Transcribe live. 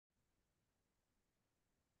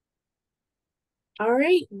All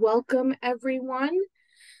right, welcome everyone.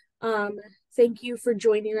 Um, Thank you for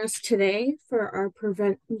joining us today for our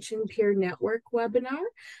Prevention Peer Network webinar,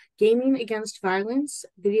 Gaming Against Violence,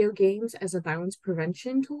 Video Games as a Violence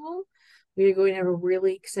Prevention Tool. We are going to have a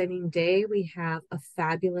really exciting day. We have a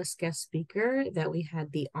fabulous guest speaker that we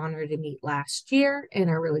had the honor to meet last year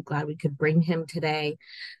and are really glad we could bring him today.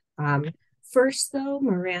 First, though,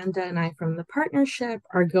 Miranda and I from the partnership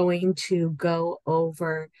are going to go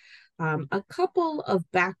over a couple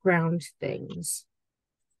of background things.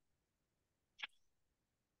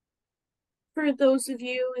 For those of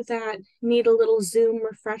you that need a little Zoom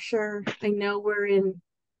refresher, I know we're in,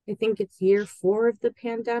 I think it's year 4 of the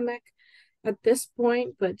pandemic at this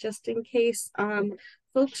point, but just in case,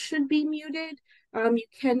 folks should be muted. You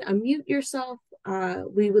can unmute yourself.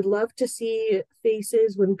 We would love to see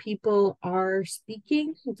faces when people are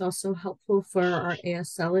speaking. It's also helpful for our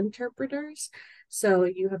ASL interpreters. So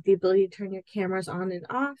you have the ability to turn your cameras on and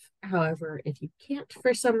off. However, if you can't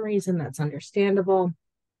for some reason, that's understandable.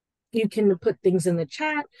 You can put things in the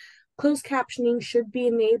chat. Closed captioning should be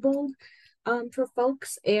enabled for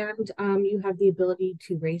folks, and you have the ability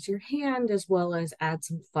to raise your hand as well as add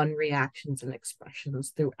some fun reactions and expressions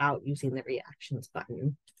throughout using the reactions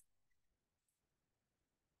button.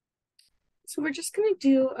 So we're just going to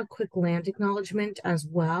do a quick land acknowledgement as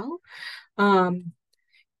well.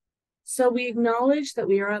 So we acknowledge that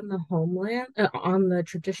we are on the homeland, on the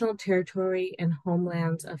traditional territory and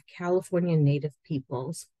homelands of California Native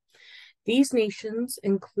peoples. These nations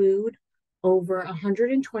include over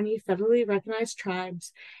 120 federally recognized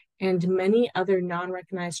tribes and many other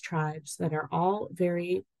non-recognized tribes that are all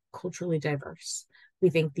very culturally diverse. We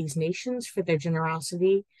thank these nations for their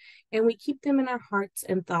generosity, and we keep them in our hearts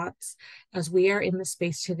and thoughts as we are in the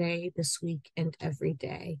space today, this week, and every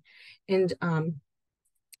day. And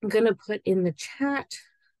I'm going to put in the chat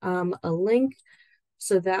a link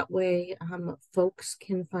so that way folks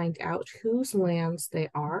can find out whose lands they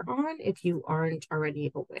are on if you aren't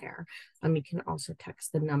already aware. You can also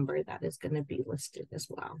text the number that is going to be listed as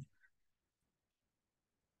well.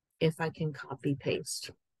 If I can copy paste.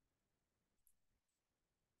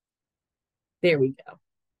 There we go.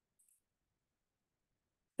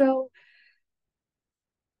 So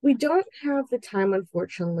we don't have the time,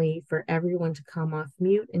 unfortunately, for everyone to come off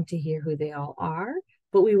mute and to hear who they all are,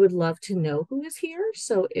 but we would love to know who is here.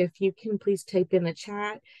 So if you can please type in the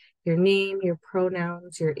chat your name, your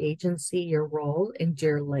pronouns, your agency, your role, and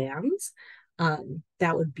your lands,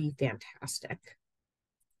 that would be fantastic.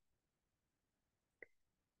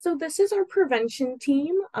 So this is our prevention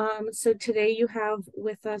team. So today you have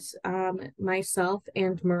with us myself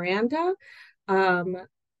and Miranda.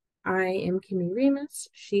 I am Kimmy Remus,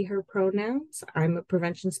 she, her pronouns. I'm a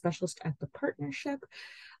prevention specialist at the partnership.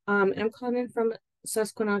 And I'm calling in from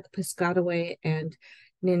Susquehanna, Piscataway, and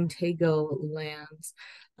Nintego lands.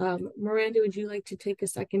 Miranda, would you like to take a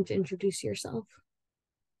second to introduce yourself?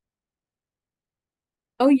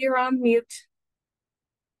 Oh, you're on mute.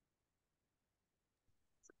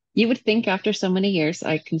 You would think after so many years,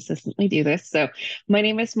 I consistently do this. So my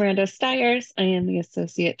name is Miranda Stiers. I am the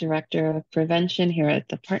Associate Director of Prevention here at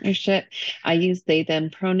the partnership. I use they, them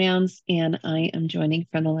pronouns, and I am joining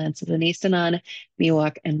from the lands of the Nisenan,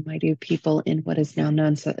 Miwok, and Maidu people in what is now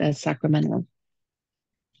known as Sacramento.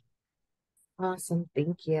 Awesome,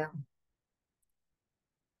 thank you.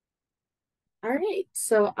 All right,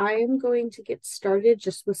 so I am going to get started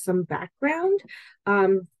just with some background.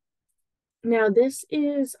 Now, this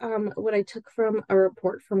is what I took from a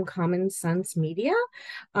report from Common Sense Media.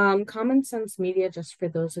 Common Sense Media, just for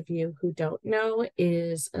those of you who don't know,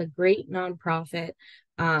 is a great nonprofit.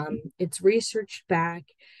 It's research back,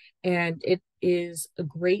 and it is a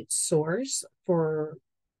great source for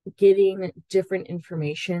getting different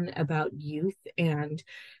information about youth and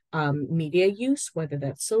media use, whether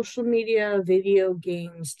that's social media, video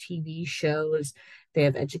games, TV shows. They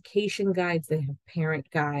have education guides, they have parent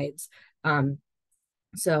guides.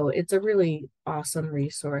 So it's a really awesome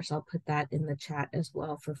resource. I'll put that in the chat as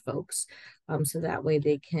well for folks, so that way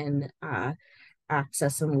they can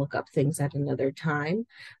access and look up things at another time.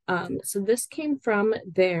 So this came from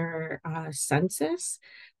their census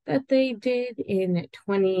that they did in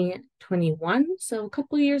 2021, so a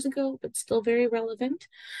couple of years ago, but still very relevant.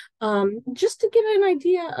 Just to get an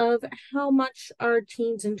idea of how much are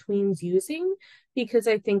teens and tweens using, because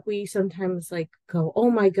I think we sometimes like go,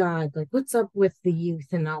 oh my God, like what's up with the youth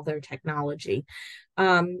and all their technology?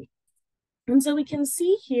 And so we can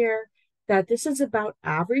see here that this is about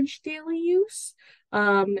average daily use.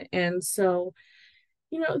 And so,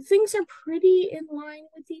 you know, things are pretty in line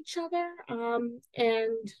with each other,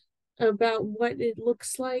 and about what it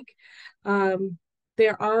looks like.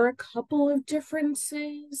 There are a couple of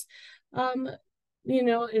differences, um,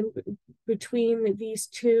 in between these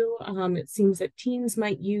two. It seems that teens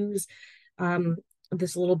might use um,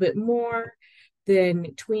 this a little bit more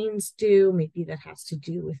than tweens do. Maybe that has to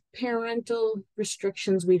do with parental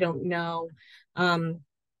restrictions. We don't know. Um,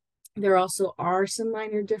 there also are some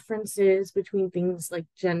minor differences between things like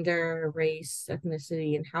gender, race,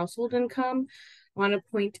 ethnicity, and household income. I want to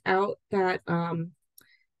point out that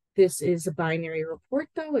this is a binary report,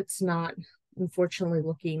 though. It's not, unfortunately,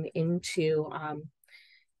 looking into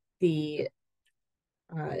the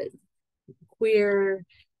uh, queer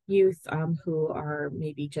youth who are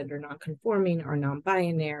maybe gender nonconforming or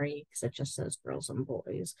non-binary, because it just says girls and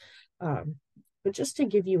boys. Um, but just to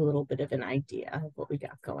give you a little bit of an idea of what we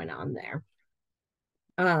got going on there.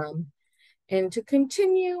 Um, and to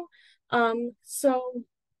continue, so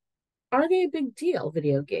are they a big deal,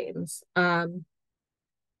 video games?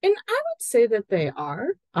 And I would say that they are.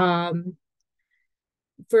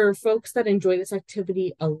 For folks that enjoy this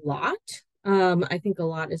activity a lot, I think a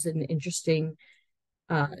lot is an interesting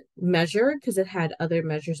measure because it had other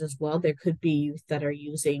measures as well. There could be youth that are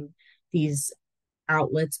using these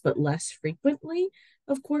outlets, but less frequently,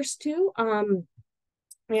 of course, too.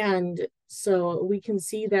 And so we can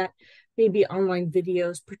see that maybe online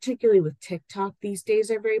videos, particularly with TikTok these days,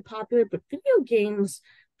 are very popular, but video games,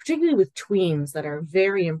 particularly with tweens that are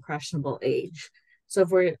very impressionable age. So if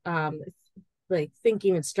we're like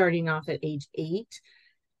thinking it's starting off at age 8,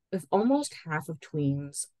 if almost half of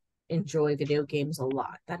tweens enjoy video games a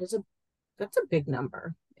lot, that's a big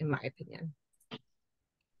number in my opinion.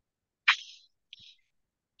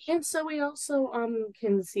 And so we also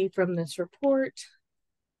can see from this report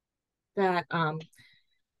that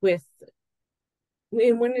with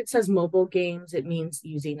and when it says mobile games, it means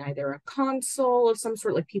using either a console of some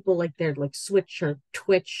sort, like people like their like Switch or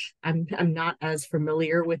Twitch. I'm not as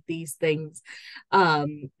familiar with these things,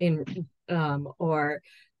 in or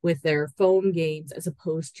with their phone games as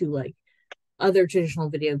opposed to like other traditional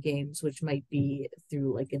video games, which might be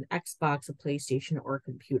through like an Xbox, a PlayStation, or a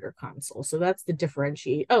computer console. So that's the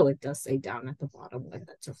differentiate. Oh, it does say down at the bottom what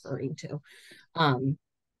that's referring to. Um,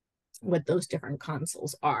 what those different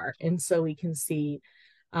consoles are. And so we can see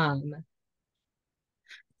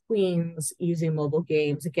queens using mobile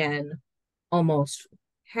games again, almost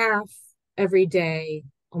half every day,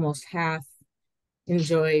 almost half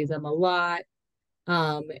enjoy them a lot.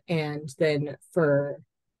 And then for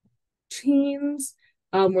teens,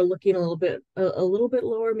 we're looking a little bit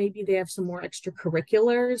lower. Maybe they have some more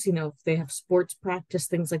extracurriculars. If they have sports practice,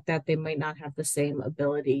 things like that, they might not have the same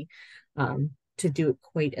ability to do it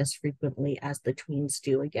quite as frequently as the tweens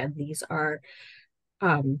do. Again, these are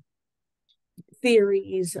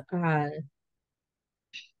theories,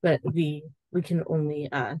 but we can only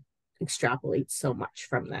extrapolate so much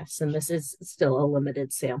from this, and this is still a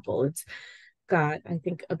limited sample. It's got, I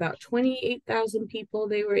think, about 28,000 people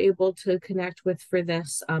they were able to connect with for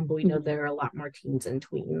this, but we know Mhm. there are a lot more teens and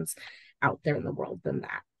tweens out there in the world than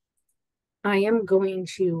that. I am going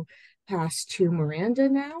to pass to Miranda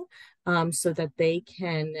now, so that they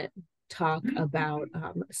can talk about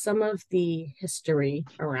some of the history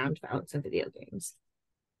around violence in video games.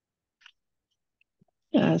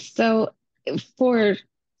 Yeah, so for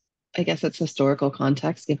I guess it's historical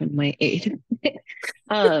context given my age.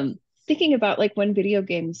 Thinking about like when video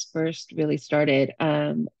games first really started,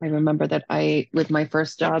 I remember that with my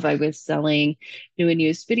first job, I was selling new and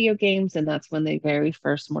used video games, and that's when the very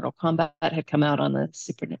first Mortal Kombat had come out on the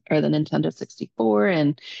the Nintendo 64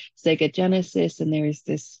 and Sega Genesis, and there was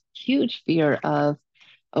this huge fear of,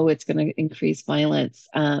 oh, it's going to increase violence.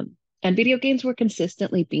 And video games were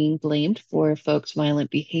consistently being blamed for folks' violent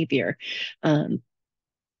behavior. Um,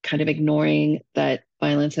 Kind of ignoring that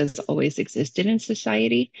violence has always existed in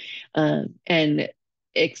society, and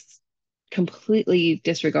it's completely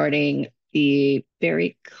disregarding the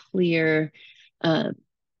very clear um,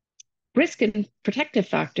 risk and protective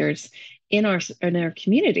factors in our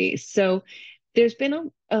communities. So there's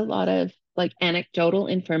been a lot of like anecdotal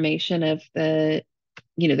information of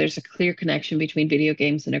there's a clear connection between video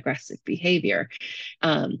games and aggressive behavior,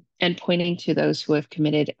 and pointing to those who have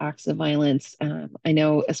committed acts of violence. I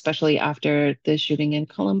know, especially after the shooting in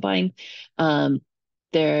Columbine,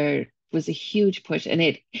 there was a huge push,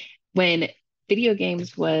 and when video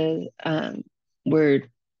games were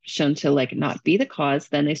shown to like not be the cause,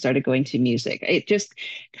 then they started going to music. It just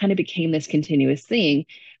kind of became this continuous thing.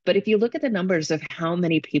 But if you look at the numbers of how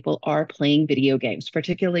many people are playing video games,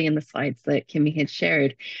 particularly in the slides that Kimmy had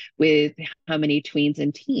shared with how many tweens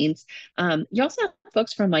and teens, you also have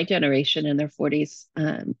folks from my generation in their 40s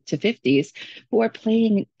to 50s who are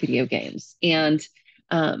playing video games. And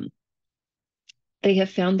um, they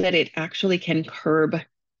have found that it actually can curb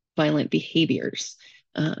violent behaviors.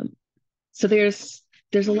 Um, so there's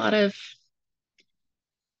a lot of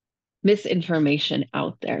misinformation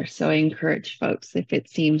out there. So I encourage folks, if it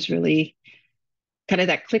seems really kind of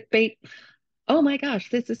that clickbait, oh my gosh,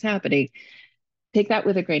 this is happening, take that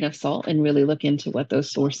with a grain of salt and really look into what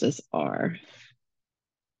those sources are.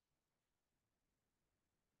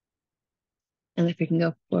 And if we can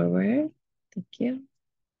go forward, thank you.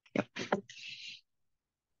 Yep.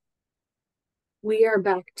 We are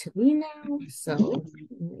back to me now. So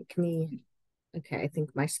make me, okay, I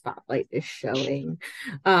think my spotlight is showing.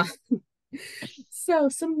 Uh, so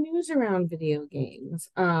some news around video games.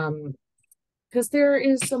 Because there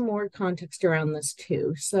is some more context around this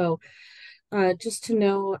too. So just to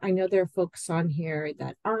know, I know there are folks on here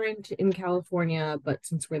that aren't in California, but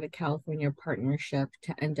since we're the California Partnership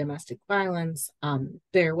to End Domestic Violence,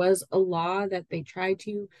 there was a law that they tried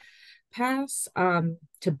to pass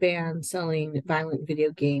to ban selling violent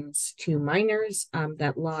video games to minors.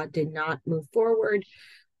 That law did not move forward.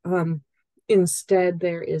 Um, Instead,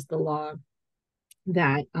 there is the law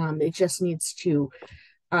that it just needs to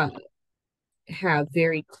uh, have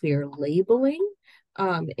very clear labeling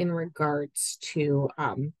in regards to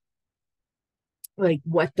like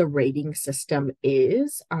what the rating system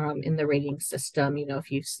is. In the rating system, you know,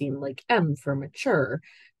 if you've seen like M for mature,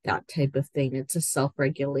 that type of thing, it's a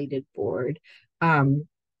self-regulated board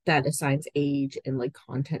that assigns age and like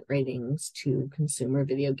content ratings to consumer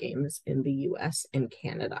video games in the US and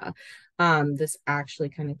Canada. This actually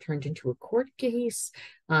kind of turned into a court case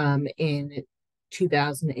in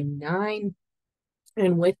 2009.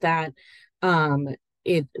 And with that,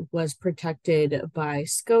 it was protected by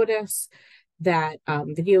SCOTUS that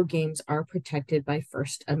video games are protected by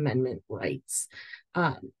First Amendment rights.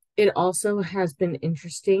 It also has been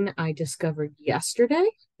interesting. I discovered yesterday,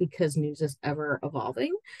 because news is ever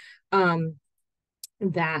evolving,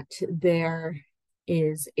 that there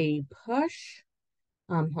is a push.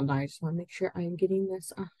 Hold on, I just want to make sure I'm getting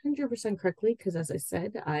this 100% correctly, because as I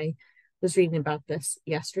said, I was reading about this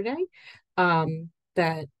yesterday.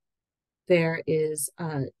 That there is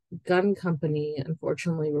a gun company,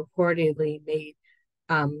 unfortunately, reportedly made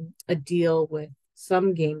a deal with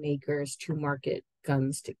some game makers to market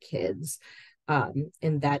guns to kids.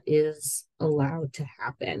 And that is allowed to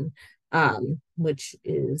happen, which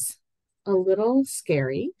is a little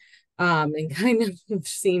scary and kind of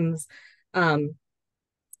seems um,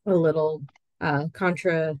 a little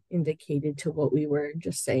contraindicated to what we were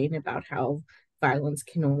just saying about how violence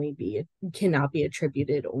cannot be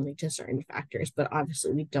attributed only to certain factors. But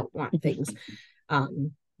obviously, we don't want things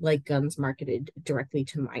like guns marketed directly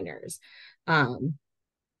to minors. Um,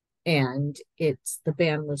 and the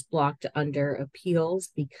ban was blocked under appeals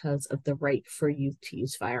because of the right for youth to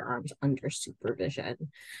use firearms under supervision.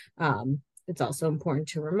 It's also important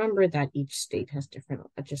to remember that each state has different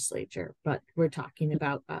legislature, but we're talking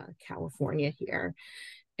about California here.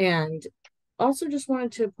 And also just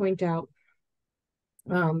wanted to point out,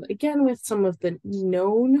 again, with some of the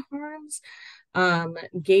known harms,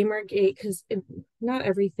 Gamergate, because not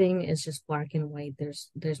everything is just black and white.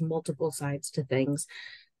 There's multiple sides to things.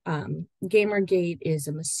 Gamergate is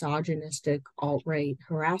a misogynistic alt-right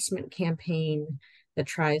harassment campaign that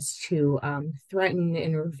tries to threaten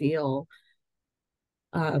and reveal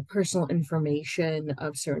personal information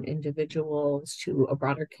of certain individuals to a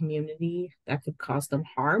broader community that could cause them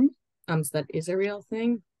harm. So that is a real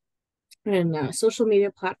thing. And social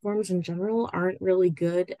media platforms in general aren't really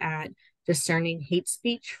good at discerning hate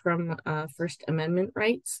speech from First Amendment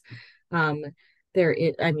rights. Um,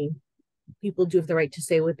 I mean, people do have the right to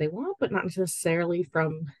say what they want, but not necessarily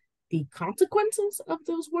from the consequences of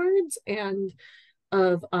those words and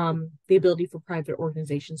of the ability for private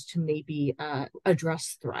organizations to maybe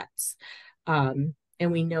address threats. And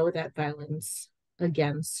we know that violence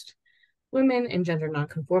against women and gender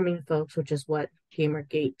nonconforming folks, which is what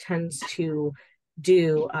Gamergate tends to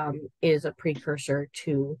do, is a precursor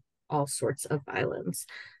to all sorts of violence.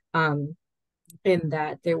 In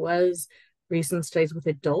that there was recent studies with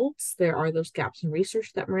adults, there are those gaps in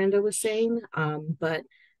research that Miranda was saying, but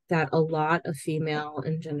that a lot of female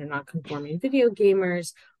and gender nonconforming video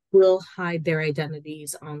gamers will hide their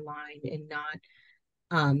identities online and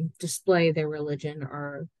not display their religion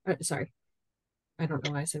or sorry, I don't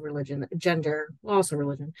know why I said religion, gender, also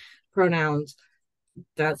religion, pronouns,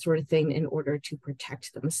 that sort of thing, in order to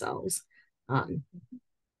protect themselves. Um,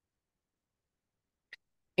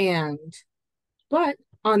 and, but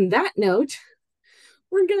on that note,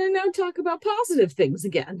 we're going to now talk about positive things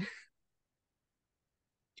again.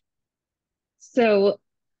 So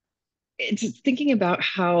it's thinking about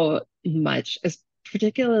how much, as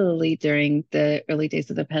particularly during the early days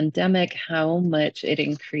of the pandemic, how much it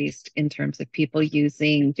increased in terms of people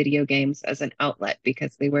using video games as an outlet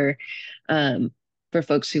because they were um, for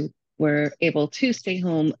folks who were able to stay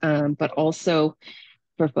home, but also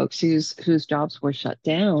for folks whose jobs were shut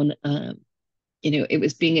down. It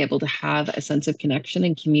was being able to have a sense of connection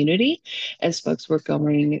and community as folks were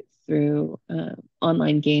going through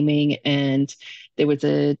online gaming, and there was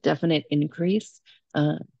a definite increase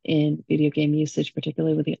in video game usage,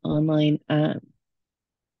 particularly with the online.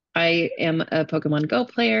 I am a Pokemon Go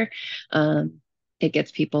player. Um, it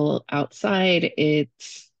gets people outside.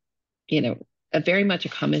 It's you know, very much a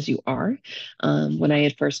come as you are. When I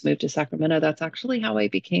had first moved to Sacramento, that's actually how I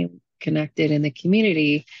became connected in the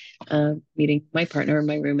community, meeting my partner,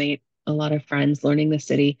 my roommate, a lot of friends, learning the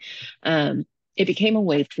city. It became a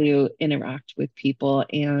way to interact with people.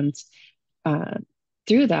 And uh,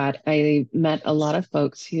 through that, I met a lot of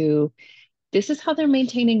folks who this is how they're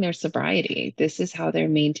maintaining their sobriety. This is how they're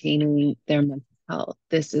maintaining their mental health.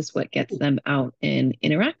 This is what gets them out and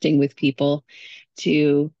interacting with people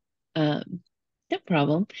to, no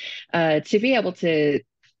problem, to be able to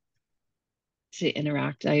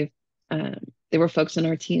interact. Um, there were folks in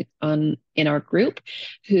our team in our group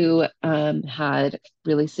who had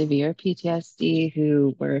really severe PTSD,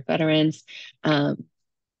 who were veterans, um,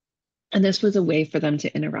 and this was a way for them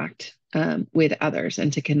to interact with others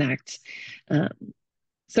and to connect. Um,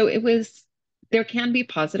 so there can be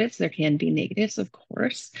positives, there can be negatives, of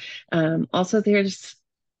course. Also, there's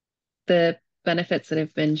the benefits that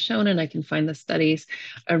have been shown, and I can find the studies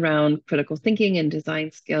around critical thinking and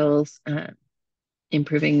design skills,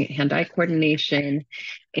 improving hand-eye coordination,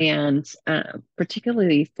 and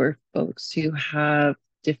particularly for folks who have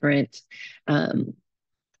different um,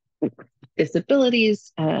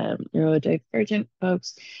 disabilities, neurodivergent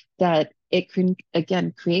folks, that it can,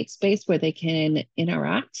 again, create space where they can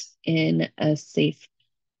interact in a safe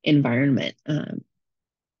environment.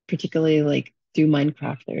 Particularly like through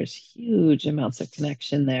Minecraft, there's huge amounts of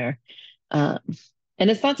connection there. Um, and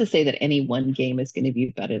it's not to say that any one game is going to be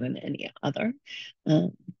better than any other.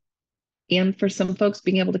 Um, and for some folks,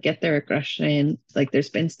 being able to get their aggression, like there's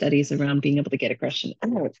been studies around being able to get aggression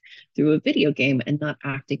out through a video game and not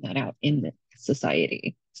acting that out in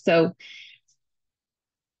society. So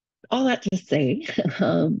all that to say,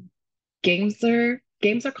 um, games are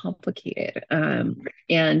complicated.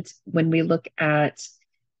 And when we look at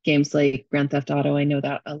games like Grand Theft Auto, I know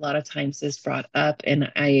that a lot of times is brought up,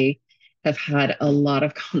 and I have had a lot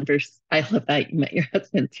of I love that you met your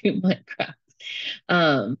husband through Minecraft.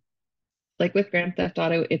 Um, like with Grand Theft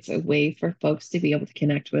Auto, it's a way for folks to be able to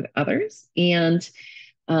connect with others. And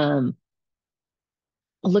um,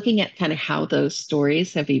 looking at kind of how those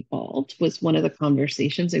stories have evolved was one of the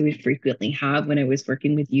conversations I would frequently have when I was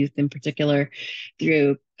working with youth in particular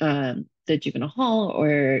through the juvenile hall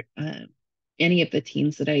or any of the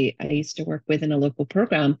teens that I used to work with in a local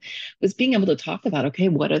program was being able to talk about, okay,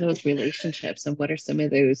 what are those relationships and what are some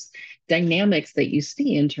of those dynamics that you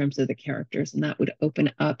see in terms of the characters? And that would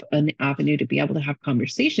open up an avenue to be able to have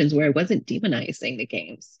conversations where I wasn't demonizing the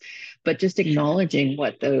games, but just acknowledging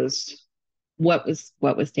what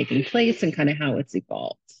was taking place and kind of how it's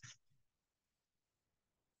evolved.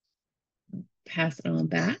 Pass it on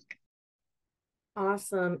back.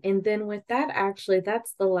 Awesome. And then with that, actually,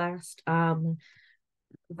 that's the last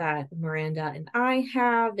that Miranda and I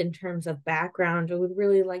have in terms of background. I would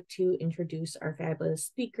really like to introduce our fabulous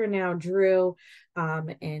speaker now, Drew,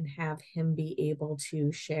 and have him be able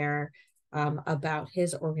to share about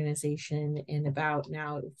his organization and about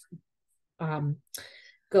now um,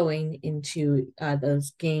 going into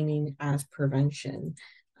those gaming as prevention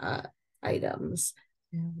uh, items.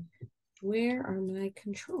 Where are my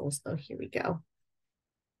controls? Oh, here we go.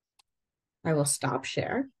 I will stop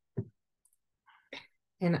share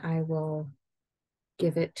and I will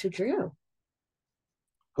give it to Drew.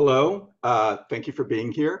 Hello, thank you for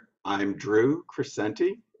being here. I'm Drew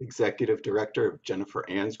Crecente, Executive Director of Jennifer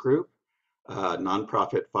Ann's Group,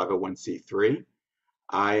 nonprofit 501c3.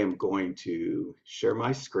 I am going to share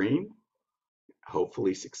my screen,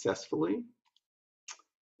 hopefully successfully.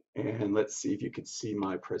 And let's see if you can see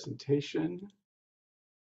my presentation.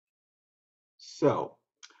 So,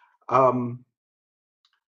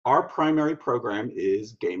 our primary program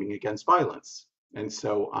is Gaming Against Violence. And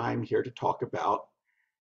so I'm here to talk about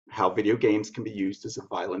how video games can be used as a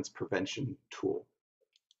violence prevention tool.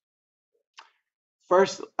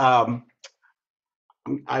 First, I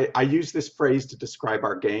use this phrase to describe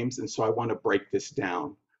our games, and so I want to break this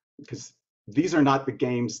down because these are not the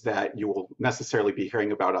games that you will necessarily be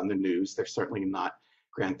hearing about on the news. They're certainly not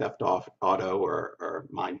Grand Theft Auto or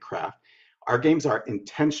Minecraft. Our games are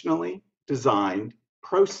intentionally designed,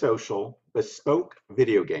 pro-social, bespoke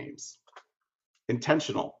video games.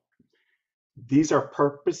 Intentional. These are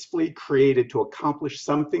purposefully created to accomplish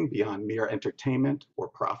something beyond mere entertainment or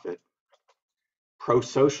profit.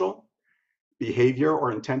 Pro-social, behavior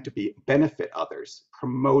or intent to benefit others,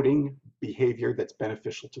 promoting behavior that's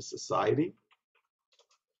beneficial to society.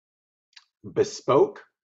 Bespoke,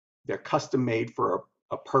 they're custom made for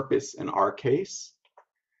a purpose in our case.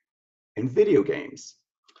 And video games,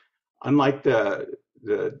 unlike the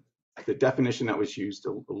definition that was used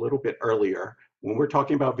a little bit earlier, when we're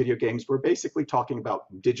talking about video games, we're basically talking about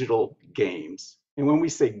digital games. And when we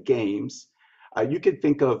say games, you could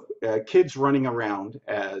think of kids running around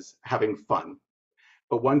as having fun.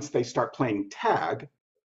 But once they start playing tag,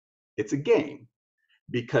 it's a game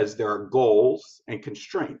because there are goals and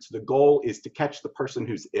constraints. The goal is to catch the person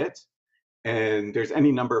who's it, and there's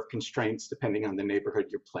any number of constraints depending on the neighborhood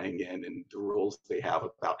you're playing in and the rules they have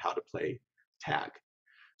about how to play tag.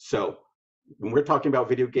 So when we're talking about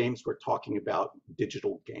video games, we're talking about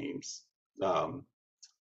digital games.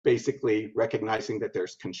 Basically recognizing that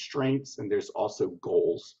there's constraints and there's also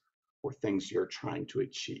goals or things you're trying to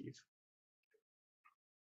achieve.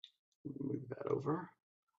 Move that over.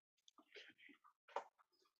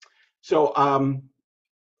 So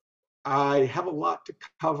I have a lot to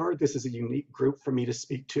cover. This is a unique group for me to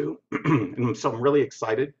speak to. And so I'm really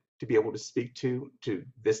excited to be able to speak to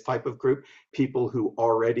this type of group, people who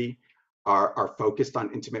already are focused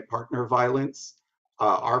on intimate partner violence.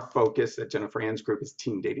 Our focus at Jennifer Ann's group is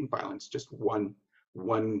teen dating violence, just one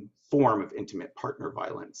form of intimate partner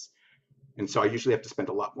violence. And so I usually have to spend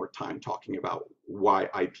a lot more time talking about why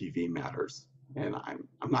IPV matters. And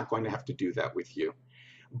I'm not going to have to do that with you.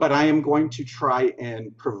 But I am going to try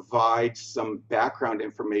and provide some background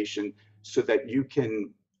information so that you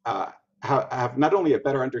can have not only a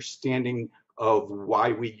better understanding of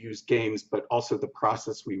why we use games, but also the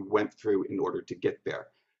process we went through in order to get there.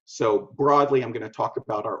 So broadly, I'm going to talk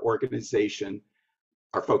about our organization.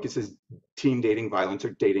 Our focus is teen dating violence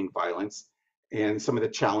or dating violence, and some of the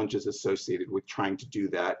challenges associated with trying to do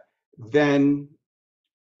that. Then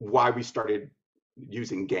why we started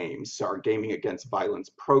using games, so our Gaming Against Violence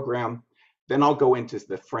program. Then I'll go into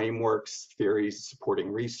the frameworks, theories,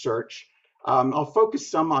 supporting research. I'll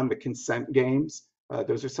focus some on the consent games.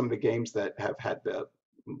 Those are some of the games that have had the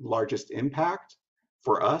largest impact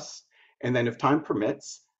for us. And then if time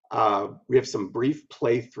permits, we have some brief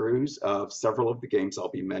playthroughs of several of the games I'll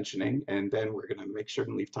be mentioning, and then we're going to make sure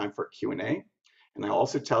to leave time for Q&A. And I'll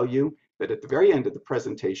also tell you that at the very end of the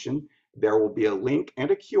presentation, there will be a link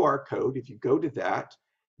and a QR code. If you go to that,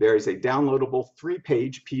 there is a downloadable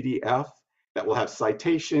 3-page PDF that will have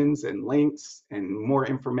citations and links and more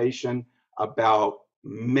information about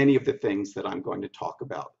many of the things that I'm going to talk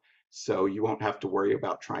about. So you won't have to worry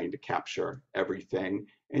about trying to capture everything.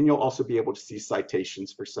 And you'll also be able to see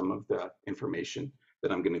citations for some of the information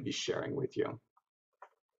that I'm going to be sharing with you.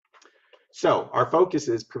 So our focus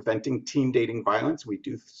is preventing teen dating violence. We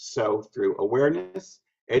do so through awareness,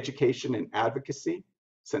 education, and advocacy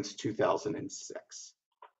since 2006.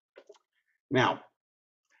 Now,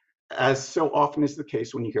 as so often is the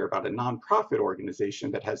case when you hear about a nonprofit organization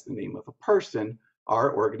that has the name of a person,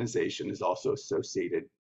 our organization is also associated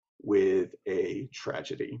with a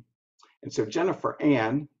tragedy. And so Jennifer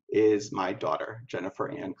Ann is my daughter, Jennifer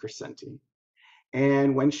Ann Crecente.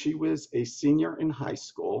 And when she was a senior in high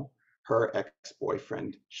school, her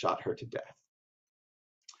ex-boyfriend shot her to death.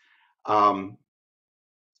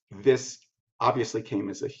 This obviously came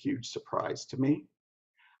as a huge surprise to me.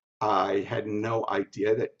 I had no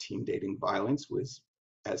idea that teen dating violence was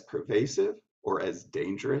as pervasive or as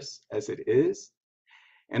dangerous as it is.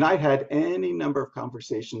 And I had any number of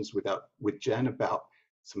conversations with Jen about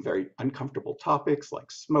some very uncomfortable topics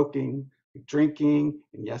like smoking, drinking,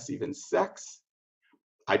 and yes, even sex.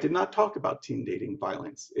 I did not talk about teen dating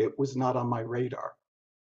violence. It was not on my radar.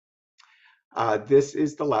 This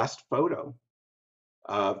is the last photo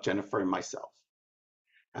of Jennifer and myself.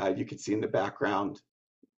 You can see in the background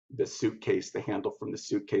the suitcase, the handle from the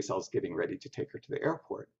suitcase. I was getting ready to take her to the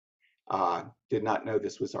airport. Did not know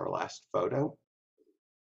this was our last photo.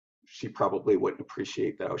 She probably wouldn't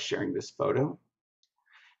appreciate that I was sharing this photo,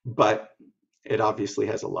 but it obviously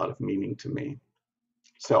has a lot of meaning to me.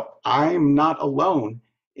 So I'm not alone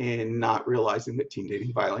in not realizing that teen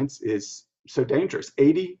dating violence is so dangerous.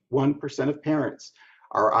 81% of parents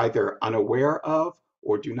are either unaware of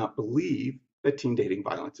or do not believe that teen dating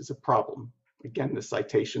violence is a problem. Again, the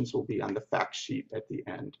citations will be on the fact sheet at the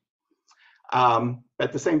end.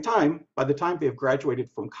 At the same time, by the time they have graduated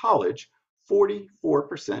from college,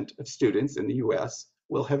 44% of students in the US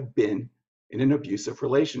will have been in an abusive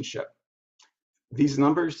relationship. These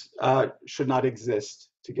numbers should not exist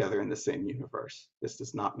together in the same universe. This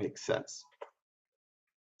does not make sense.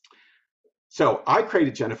 So I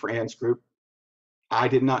created Jennifer Ann's group. I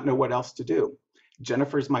did not know what else to do.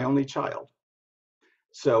 Jennifer's my only child.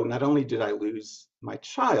 So not only did I lose my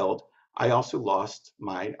child, I also lost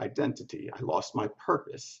my identity. I lost my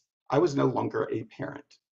purpose. I was no longer a parent.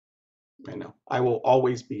 I know I will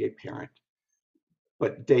always be a parent,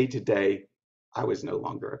 but day to day, I was no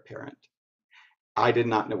longer a parent. I did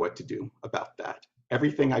not know what to do about that.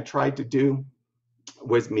 Everything I tried to do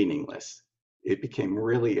was meaningless. It became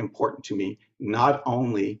really important to me, not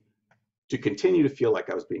only to continue to feel like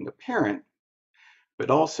I was being a parent,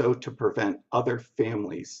 but also to prevent other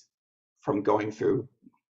families from going through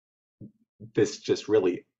this just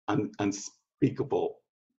really unspeakable,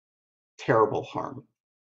 terrible harm.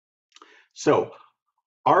 So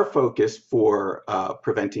our focus for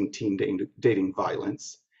preventing teen dating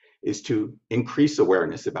violence is to increase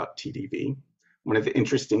awareness about TDV. One of the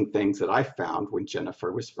interesting things that I found when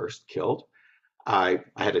Jennifer was first killed, I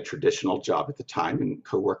had a traditional job at the time, and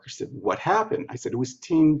coworkers said, "What happened?" I said, "It was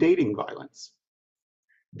teen dating violence."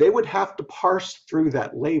 They would have to parse through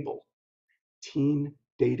that label, teen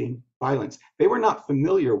dating violence. They were not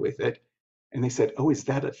familiar with it, and they said, "Oh, is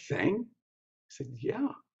that a thing?" I said, "Yeah,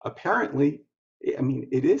 apparently, I mean,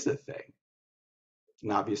 it is a thing."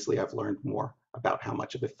 And obviously, I've learned more about how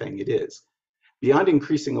much of a thing it is. Beyond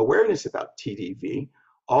increasing awareness about TDV,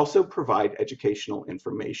 also provide educational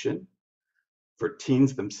information for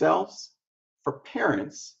teens themselves, for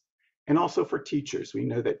parents, and also for teachers. We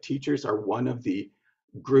know that teachers are one of the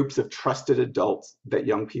groups of trusted adults that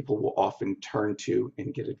young people will often turn to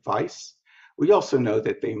and get advice. We also know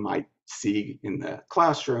that they might see in the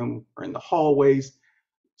classroom or in the hallways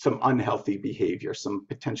some unhealthy behavior, some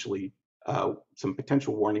potential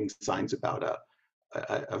warning signs about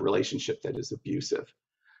a relationship that is abusive.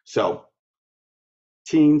 So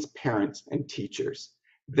teens, parents, and teachers.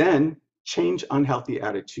 Then change unhealthy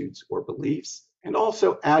attitudes or beliefs, and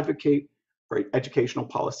also advocate for educational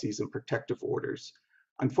policies and protective orders.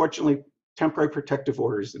 Unfortunately, temporary protective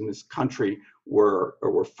orders in this country were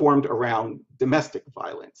formed around domestic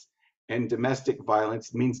violence. And domestic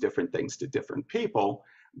violence means different things to different people,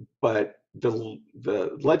 but the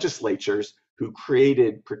legislatures who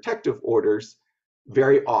created protective orders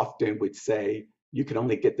very often would say, you can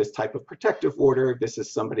only get this type of protective order. This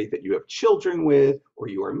is somebody that you have children with, or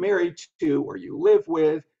you are married to, or you live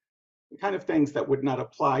with, the kind of things that would not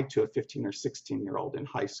apply to a 15 or 16-year-old in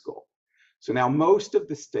high school. So now most of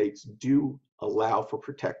the states do allow for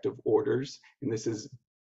protective orders, and this has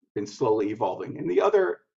been slowly evolving. And the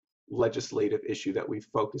other legislative issue that we've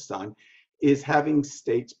focused on is having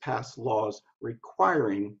states pass laws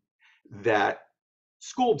requiring that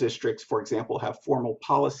school districts, for example, have formal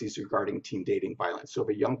policies regarding teen dating violence. So if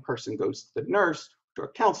a young person goes to the nurse, to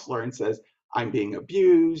a counselor, and says, "I'm being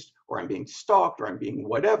abused," or "I'm being stalked," or "I'm being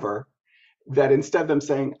whatever," that instead of them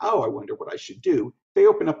saying, "Oh, I wonder what I should do," they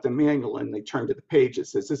open up the manual and they turn to the page that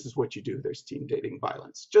says, "This is what you do if there's teen dating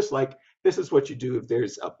violence." Just like this is what you do if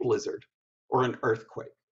there's a blizzard or an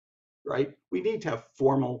earthquake, right? We need to have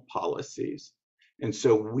formal policies. And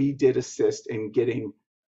so we did assist in getting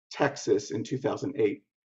Texas in 2008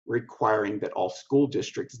 requiring that all school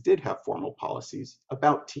districts did have formal policies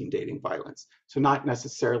about teen dating violence. So not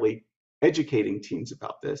necessarily educating teens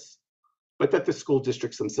about this, but that the school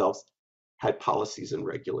districts themselves had policies and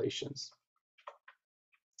regulations.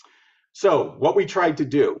 So what we tried to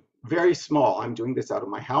do, very small, I'm doing this out of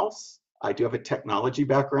my house. I do have a technology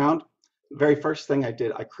background. The very first thing I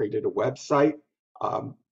did, I created a website.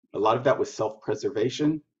 A lot of that was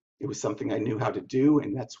self-preservation. It was something I knew how to do,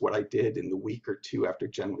 and that's what I did in the week or two after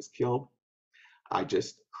Jen was killed. I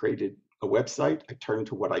just created a website. I turned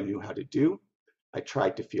to what I knew how to do. I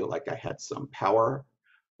tried to feel like I had some power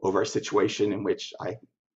over a situation in which I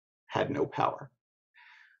had no power.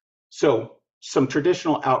 So some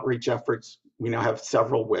traditional outreach efforts, we now have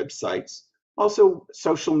several websites. Also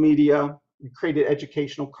social media, we created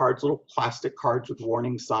educational cards, little plastic cards with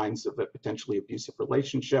warning signs of a potentially abusive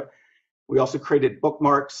relationship. We also created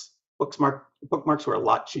bookmarks. Bookmarks were a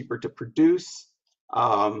lot cheaper to produce.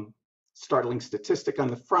 Startling statistic on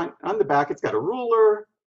the front. On the back, it's got a ruler.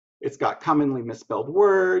 It's got commonly misspelled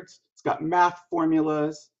words. It's got math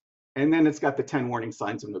formulas. And then it's got the 10 warning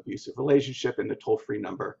signs of an abusive relationship and the toll-free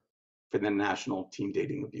number for the National Teen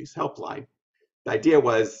Dating Abuse Helpline. The idea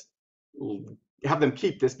was have them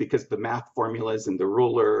keep this because the math formulas and the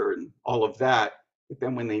ruler and all of that, but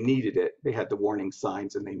then when they needed it, they had the warning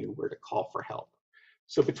signs and they knew where to call for help.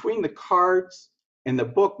 So between the cards and the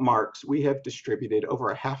bookmarks, we have distributed over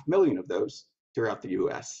 500,000 of those throughout the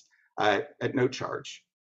US at no charge.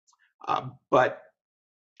 But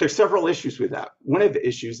there's several issues with that. One of the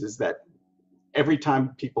issues is that every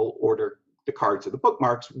time people order the cards or the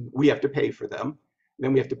bookmarks, we have to pay for them.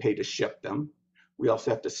 Then we have to pay to ship them. We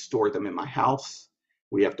also have to store them in my house.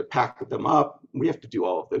 We have to pack them up. We have to do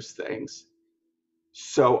all of those things.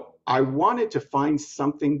 So I wanted to find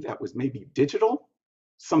something that was maybe digital,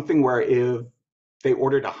 something where if they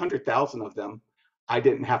ordered 100,000 of them, I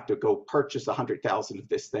didn't have to go purchase 100,000 of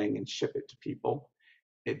this thing and ship it to people.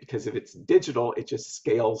 Because if it's digital, it just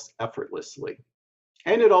scales effortlessly.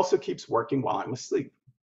 And it also keeps working while I'm asleep.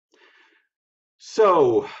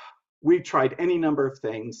 So we tried any number of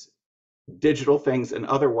things, digital things and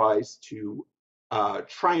otherwise, to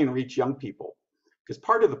try and reach young people. Because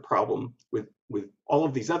part of the problem with all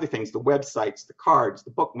of these other things, the websites, the cards,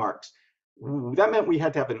 the bookmarks, that meant we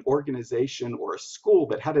had to have an organization or a school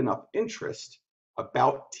that had enough interest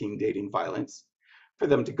about teen dating violence for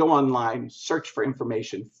them to go online, search for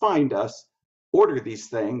information, find us, order these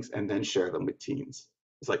things, and then share them with teens.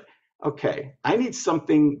 It's like, okay, I need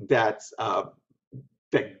something that's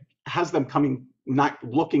that has them coming, not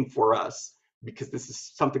looking for us, because this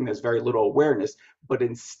is something that's very little awareness, but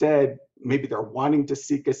instead, maybe they're wanting to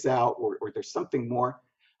seek us out, or there's something more.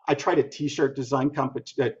 I tried a t-shirt design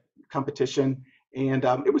competition, and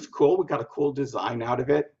it was cool. We got a cool design out of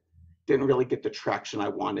it. Didn't really get the traction I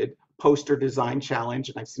wanted. Poster design challenge,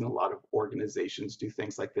 and I've seen a lot of organizations do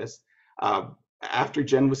things like this. After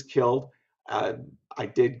Jen was killed, I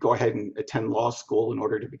did go ahead and attend law school in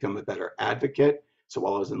order to become a better advocate. So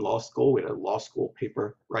while I was in law school, we had a law school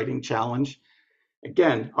paper writing challenge.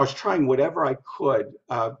 Again, I was trying whatever I could,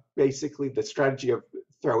 basically the strategy of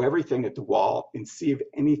throw everything at the wall and see if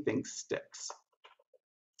anything sticks.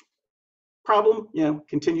 Problem,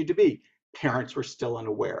 continued to be, parents were still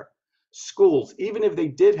unaware. Schools, even if they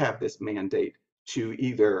did have this mandate to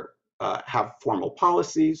either have formal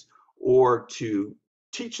policies or to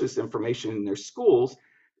teach this information in their schools,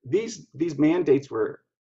 these mandates were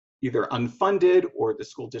either unfunded or the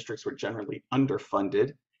school districts were generally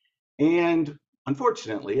underfunded. And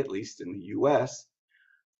unfortunately, at least in the US,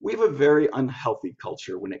 we have a very unhealthy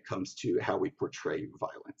culture when it comes to how we portray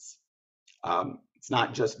violence. It's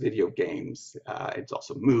not just video games, it's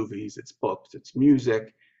also movies, it's books, it's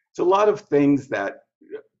music. It's a lot of things that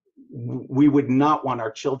we would not want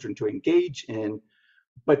our children to engage in,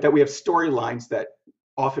 but that we have storylines that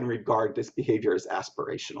often regard this behavior as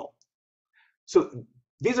aspirational. So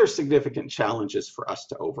these are significant challenges for us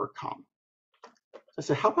to overcome. I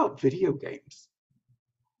said, how about video games?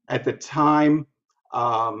 At the time,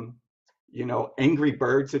 Angry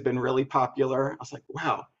Birds had been really popular. I was like,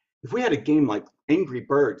 wow, if we had a game like Angry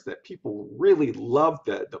Birds that people really loved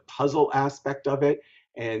the puzzle aspect of it,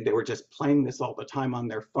 and they were just playing this all the time on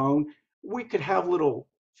their phone, we could have little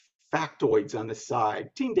factoids on the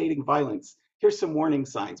side. Teen dating violence, here's some warning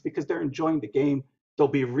signs. Because they're enjoying the game, they'll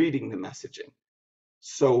be reading the messaging.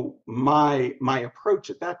 So my approach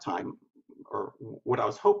at that time, or what I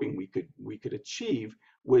was hoping we could achieve,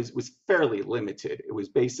 was fairly limited. It was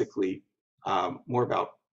basically more about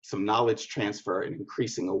some knowledge transfer and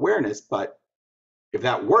increasing awareness. But if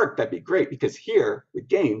that worked, that'd be great, because here with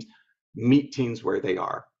games, meet teens where they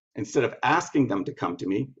are. Instead of asking them to come to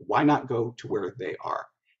me, why not go to where they are?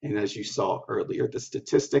 And as you saw earlier, the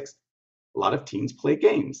statistics, a lot of teens play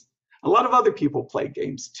games. A lot of other people play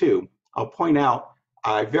games too. I'll point out,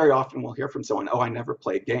 I very often will hear from someone, oh, I never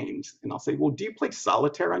play games. And I'll say, well, do you play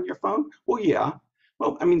solitaire on your phone? Well, yeah.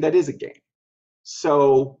 Well, I mean, that is a game.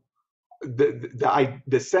 So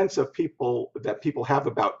the sense of that people have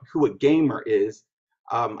about who a gamer is,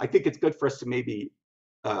 I think it's good for us to maybe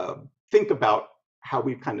think about how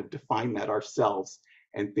we kind of define that ourselves,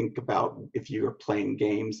 and think about if you're playing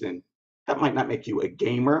games, and that might not make you a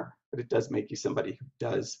gamer, but it does make you somebody who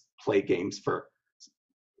does play games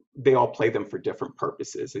they all play them for different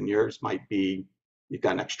purposes, and yours might be, you've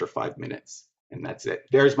got an extra 5 minutes and that's it.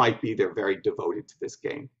 Theirs might be they're very devoted to this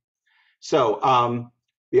game. So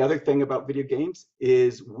the other thing about video games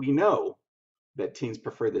is we know that teens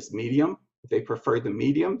prefer this medium. If they prefer the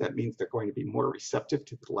medium, that means they're going to be more receptive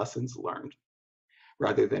to the lessons learned,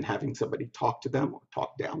 rather than having somebody talk to them or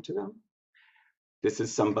talk down to them. This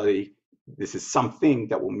is something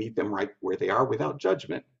that will meet them right where they are without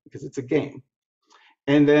judgment, because it's a game.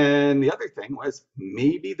 And then the other thing was,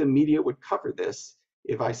 maybe the media would cover this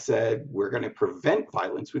if I said we're going to prevent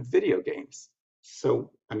violence with video games. So,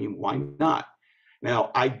 I mean, why not?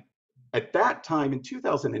 Now, at that time in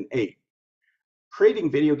 2008,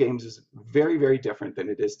 creating video games is very, very different than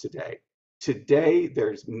it is today. Today,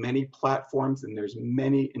 there's many platforms and there's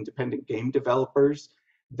many independent game developers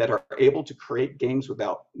that are able to create games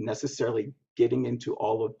without necessarily getting into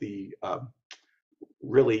all of the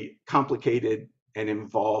really complicated and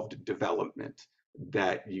involved development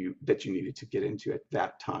that you needed to get into at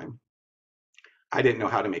that time. I didn't know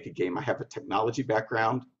how to make a game. I have a technology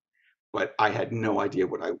background, but I had no idea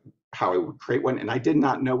how I would create one, and I did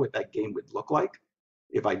not know what that game would look like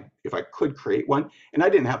if I could create one, and I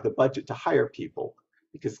didn't have the budget to hire people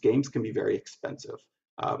because games can be very expensive.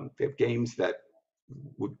 They have games that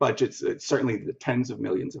with budgets certainly the tens of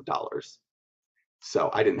millions of dollars. So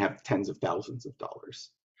I didn't have tens of thousands of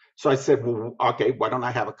dollars. So I said, well, okay, why don't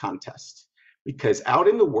I have a contest? Because out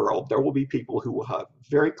in the world, there will be people who will have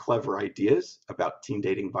very clever ideas about teen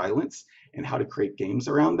dating violence and how to create games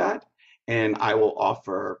around that. And I will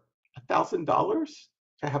offer $1,000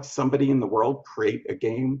 to have somebody in the world create a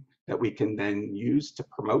game that we can then use to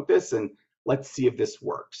promote this. And let's see if this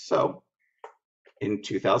works. So in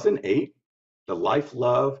 2008, the Life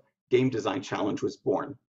Love Game Design Challenge was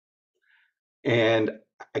born. And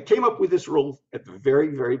I came up with this rule at the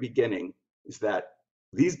very, very beginning, is that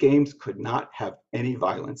these games could not have any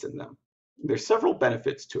violence in them. There's several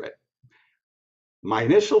benefits to it. My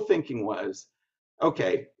initial thinking was,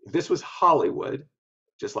 okay, if this was Hollywood,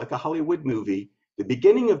 just like a Hollywood movie, the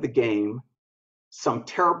beginning of the game, some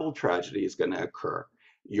terrible tragedy is going to occur.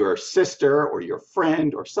 Your sister or your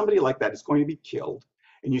friend or somebody like that is going to be killed,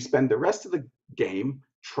 and you spend the rest of the game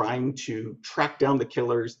trying to track down the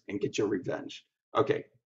killers and get your revenge. Okay,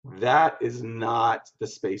 that is not the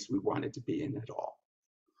space we wanted to be in at all.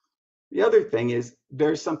 The other thing is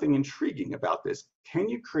there's something intriguing about this. Can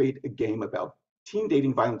you create a game about teen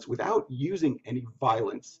dating violence without using any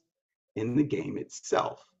violence in the game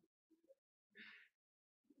itself?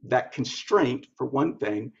 That constraint, for one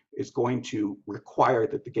thing, is going to require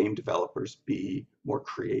that the game developers be more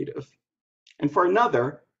creative. And for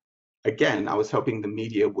another, again, I was hoping the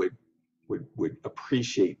media would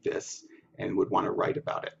appreciate this and would want to write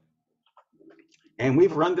about it. And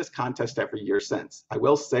we've run this contest every year since. I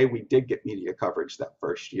will say we did get media coverage that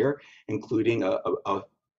first year, including a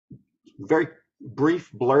very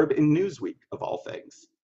brief blurb in Newsweek, of all things.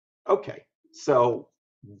 Okay, so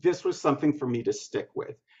this was something for me to stick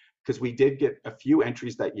with, because we did get a few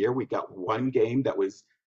entries that year. We got one game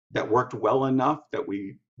that worked well enough that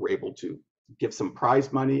we were able to give some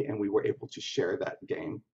prize money, and we were able to share that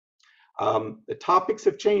game. The topics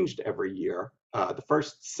have changed every year. The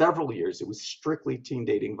first several years, it was strictly teen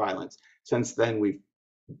dating violence. Since then, we've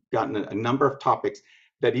gotten a number of topics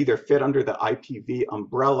that either fit under the IPV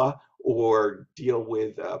umbrella or deal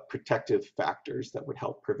with protective factors that would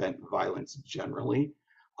help prevent violence generally.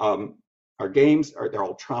 Our games they're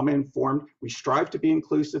all trauma informed. We strive to be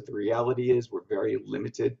inclusive. The reality is we're very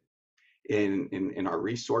limited in our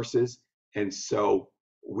resources. And so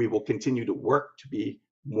we will continue to work to be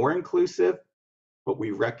more inclusive, but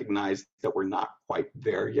we recognize that we're not quite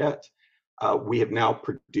there yet. We have now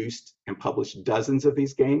produced and published dozens of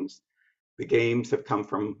these games. The games have come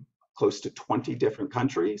from close to 20 different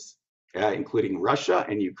countries, including Russia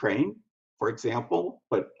and Ukraine, for example,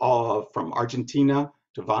 but all from Argentina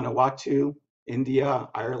to Vanuatu, India,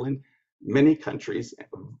 Ireland, many countries,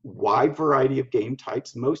 a wide variety of game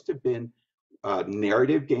types. Most have been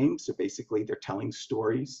narrative games, so basically they're telling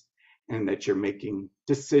stories and that you're making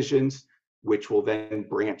decisions which will then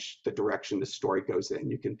branch the direction the story goes in.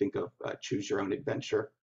 You can think of choose your own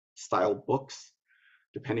adventure style books.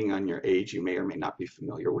 Depending on your age, you may or may not be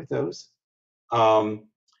familiar with those. And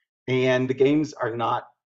the games are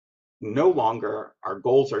our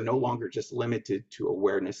goals are no longer just limited to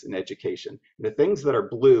awareness and education. The things that are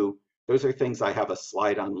blue, those are things I have a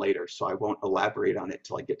slide on later, so I won't elaborate on it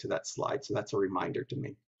till I get to that slide. So that's a reminder to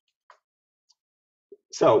me.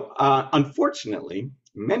 So unfortunately,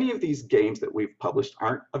 many of these games that we've published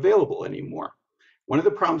aren't available anymore. One of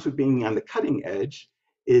the problems with being on the cutting edge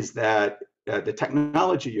is that the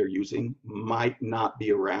technology you're using might not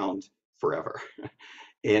be around forever.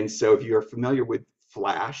 And so if you're familiar with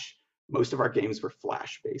Flash, most of our games were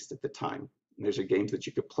Flash-based at the time. And those are games that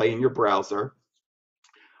you could play in your browser,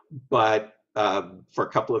 but for a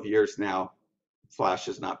couple of years now, Flash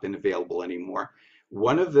has not been available anymore.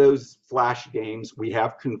 One of those Flash games we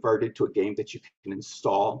have converted to a game that you can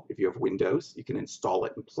install. If you have Windows, you can install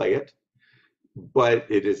it and play it. But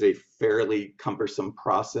it is a fairly cumbersome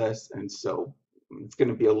process, and so it's going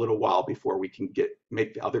to be a little while before we can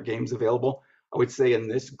make the other games available. I would say in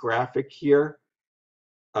this graphic here,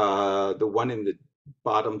 the one in the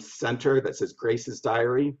bottom center that says Grace's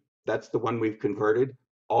Diary, that's the one we've converted.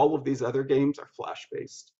 All of these other games are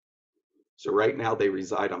Flash-based. So right now they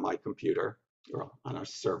reside on my computer or on our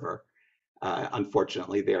server.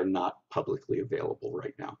 Unfortunately, they are not publicly available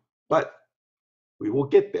right now, but we will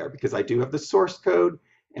get there because I do have the source code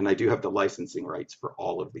and I do have the licensing rights for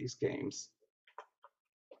all of these games.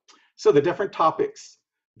 So the different topics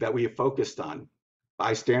that we have focused on: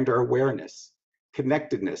 bystander awareness,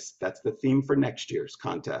 connectedness, that's the theme for next year's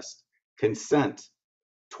contest, consent,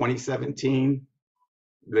 2017,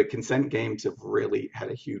 the consent games have really had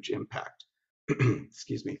a huge impact.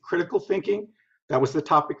 Excuse me. Critical thinking, that was the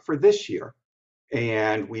topic for this year.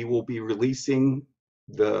 And we will be releasing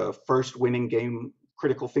the first winning game,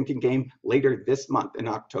 critical thinking game, later this month in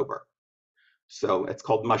October. So it's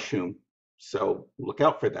called Mushroom. So look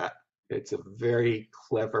out for that. It's a very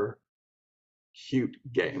clever, cute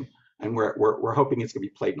game. And we're hoping it's going to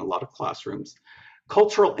be played in a lot of classrooms.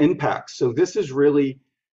 Cultural impacts. So this is really,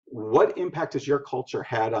 what impact has your culture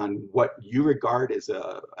had on what you regard as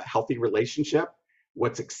a healthy relationship?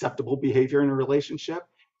 What's acceptable behavior in a relationship?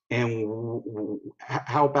 And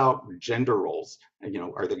how about gender roles? You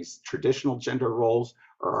know, are these traditional gender roles,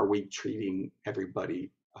 or are we treating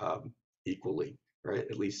everybody equally, or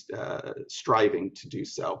at least striving to do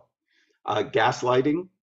so? Gaslighting,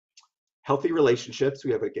 healthy relationships.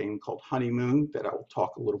 We have a game called Honeymoon that I will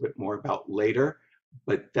talk a little bit more about later,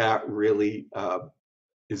 but that really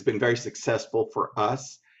has been very successful for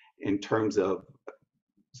us in terms of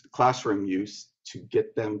classroom use to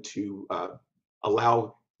get them to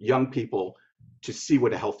allow young people to see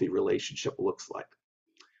what a healthy relationship looks like.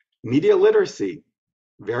 Media literacy,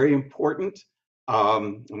 very important.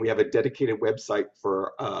 And we have a dedicated website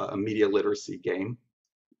for a media literacy game,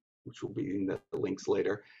 which will be in the links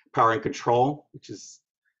later. Power and control, which is,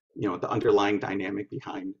 you know, the underlying dynamic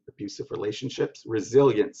behind abusive relationships.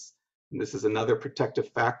 Resilience, and this is another protective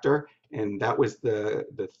factor, and that was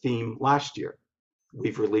the theme last year.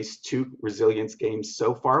 We've released 2 resilience games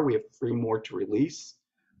so far. We have 3 more to release.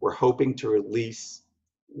 We're hoping to release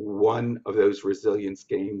one of those resilience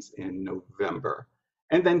games in November.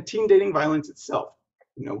 And then teen dating violence itself,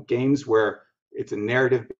 you know, games where it's a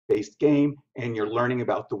narrative-based game and you're learning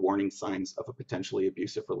about the warning signs of a potentially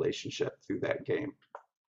abusive relationship through that game.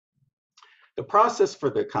 The process for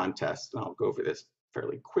the contest, and I'll go over this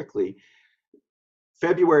fairly quickly.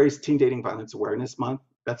 February is Teen Dating Violence Awareness Month.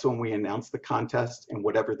 That's when we announce the contest and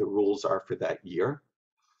whatever the rules are for that year.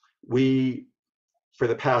 We, for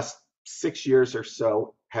the past 6 years or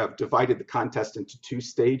so, have divided the contest into 2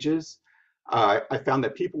 stages. I found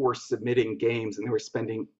that people were submitting games and they were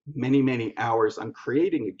spending many, many hours on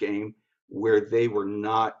creating a game where they were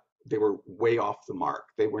way off the mark.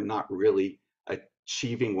 They were not really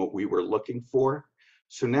achieving what we were looking for.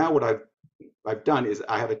 So now what I've done is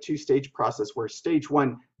I have a 2-stage process where stage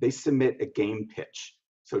 1, they submit a game pitch.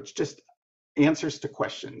 So it's just answers to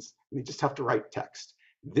questions. They just have to write text.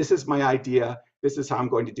 This is my idea. This is how I'm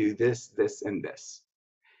going to do this, this, and this.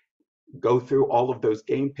 Go through all of those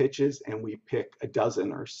game pitches and we pick a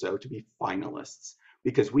dozen or so to be finalists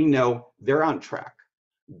because we know they're on track.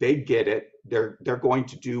 They get it. They're going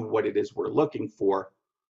to do what it is we're looking for.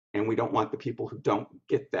 And we don't want the people who don't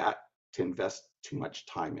get that to invest too much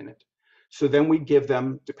time in it. So then we give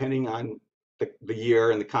them, depending on the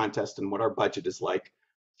year and the contest and what our budget is like,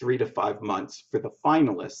 3 to 5 months for the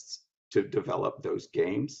finalists to develop those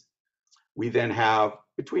games. We then have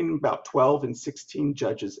between about 12 and 16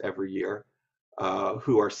 judges every year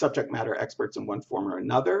who are subject matter experts in one form or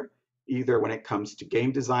another, either when it comes to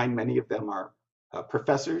game design. Many of them are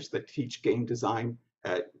professors that teach game design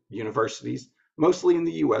at universities, mostly in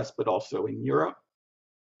the US, but also in Europe.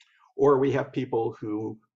 Or we have people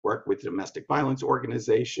who work with domestic violence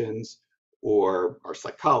organizations, or are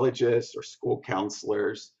psychologists or school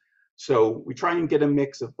counselors. So we try and get a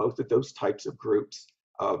mix of both of those types of groups.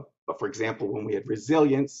 But for example, when we had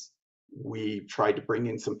resilience, we tried to bring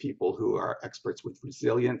in some people who are experts with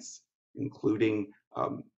resilience, including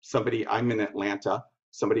somebody, I'm in Atlanta,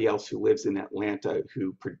 somebody else who lives in Atlanta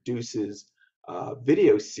who produces a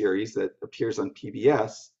video series that appears on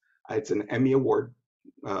PBS. It's an Emmy Award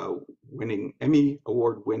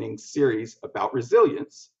winning series about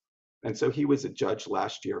resilience. And so he was a judge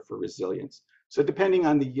last year for resilience. So depending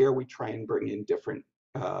on the year, we try and bring in different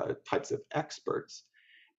types of experts.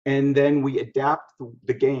 And then we adapt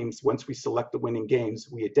the games. Once we select the winning games,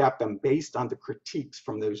 we adapt them based on the critiques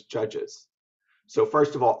from those judges. So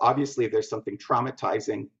first of all, obviously, if there's something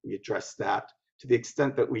traumatizing, we address that. To the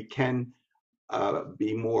extent that we can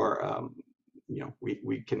be more,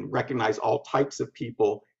 we can recognize all types of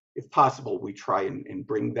people. If possible, we try and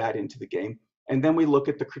bring that into the game. And then we look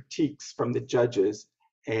at the critiques from the judges.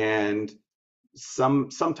 And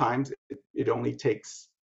sometimes it only takes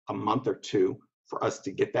a month or two for us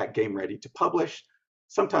to get that game ready to publish.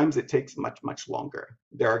 Sometimes it takes much, much longer.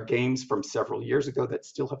 There are games from several years ago that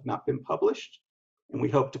still have not been published, and we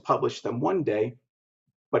hope to publish them one day,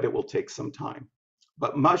 but it will take some time.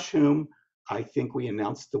 But Mushroom, I think we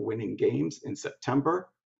announced the winning games in September,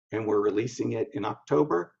 and we're releasing it in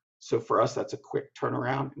October. So for us, that's a quick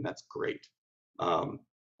turnaround, and that's great.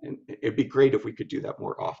 And it'd be great if we could do that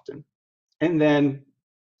more often. And then,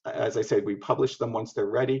 as I said, we publish them once they're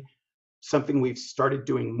ready. Something we've started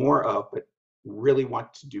doing more of, but really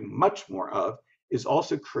want to do much more of, is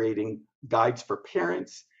also creating guides for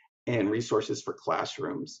parents and resources for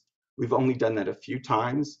classrooms. We've only done that a few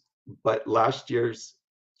times, but last year's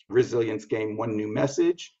resilience game, One New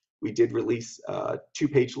Message, we did release a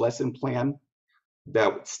 2-page lesson plan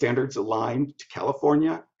that standards aligned to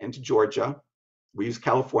California and to Georgia. We use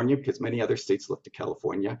California because many other states look to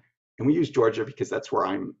California, and we use Georgia because that's where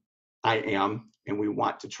I am, and we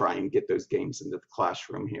want to try and get those games into the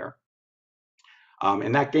classroom here.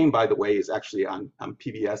 And that game, by the way, is actually on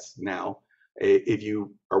PBS now. If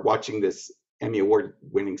you are watching this Emmy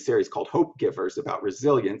Award-winning series called Hope Givers about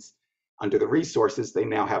resilience, under the resources, they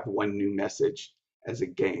now have One New Message as a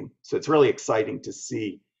game. So it's really exciting to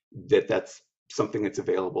see that that's something that's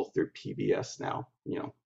available through PBS now. You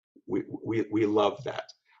know, we love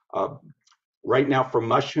that. Right now for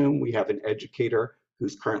Mushroom, we have an educator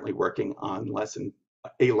who's currently working on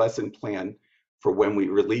a lesson plan for when we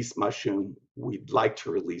release Mushroom. We'd like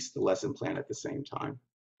to release the lesson plan at the same time.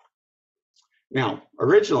 Now,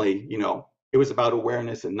 originally, you know, it was about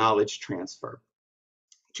awareness and knowledge transfer.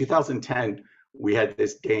 2010, we had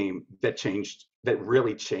this game that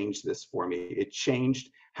really changed this for me. It changed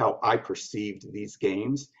how I perceived these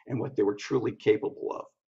games and what they were truly capable of.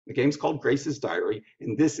 The game's called Grace's Diary,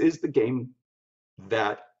 and this is the game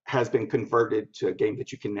that has been converted to a game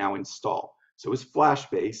that you can now install. So it was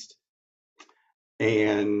Flash-based,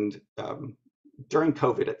 and during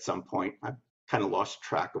COVID at some point, I kind of lost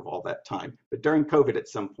track of all that time, but during COVID at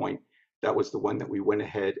some point, that was the one that we went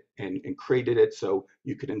ahead and created it so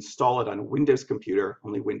you could install it on a Windows computer,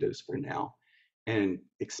 only Windows for now, and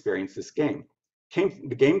experience this game.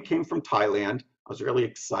 The game came from Thailand. I was really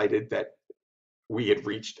excited that we had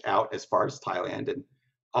reached out as far as Thailand. And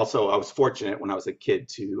also I was fortunate when I was a kid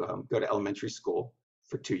to go to elementary school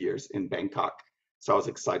for 2 years in Bangkok. So I was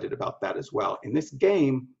excited about that as well. And this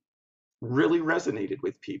game really resonated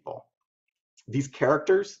with people. These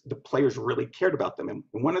characters, the players really cared about them. And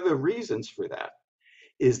one of the reasons for that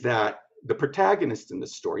is that the protagonist in the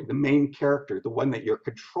story, the main character, the one that you're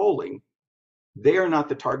controlling, they are not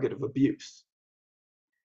the target of abuse.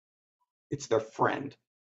 It's their friend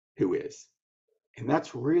who is. And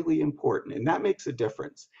that's really important. And that makes a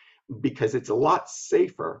difference because it's a lot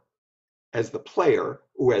safer as the player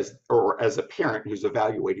or as a parent who's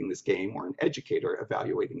evaluating this game or an educator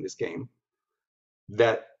evaluating this game,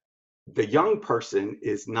 that the young person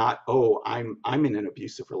is not, oh, I'm in an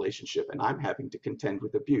abusive relationship and I'm having to contend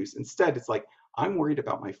with abuse. Instead, it's like, I'm worried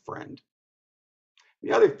about my friend.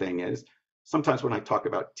 The other thing is, sometimes when I talk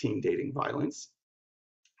about teen dating violence,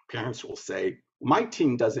 parents will say, my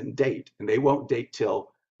teen doesn't date, and they won't date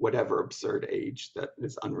till whatever absurd age that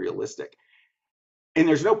is unrealistic. And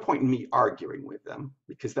there's no point in me arguing with them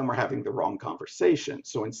because then we're having the wrong conversation.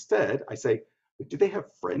 So instead, I say, do they have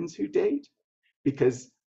friends who date? Because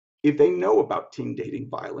if they know about teen dating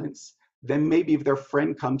violence, then maybe if their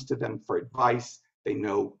friend comes to them for advice, they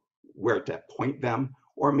know where to point them,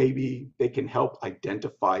 or maybe they can help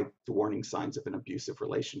identify the warning signs of an abusive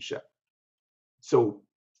relationship. So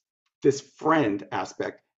this friend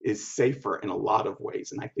aspect is safer in a lot of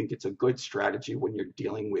ways. And I think it's a good strategy when you're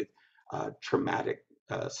dealing with traumatic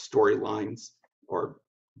storylines or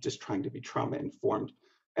just trying to be trauma informed.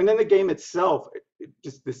 And then the game itself,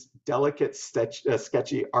 just this delicate,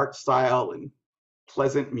 sketchy art style and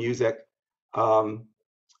pleasant music.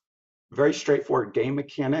 Very straightforward game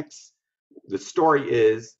mechanics. The story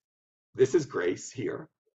is, this is Grace here,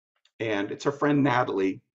 and it's her friend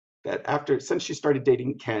Natalie that since she started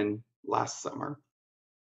dating Ken last summer,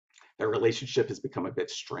 their relationship has become a bit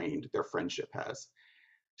strained. Their friendship has.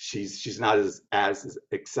 She's not as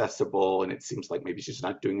accessible, and it seems like maybe she's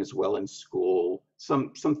not doing as well in school.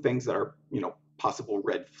 Some things that are, you know, possible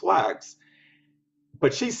red flags.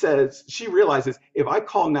 But she realizes, if I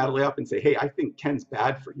call Natalie up and say, hey, I think Ken's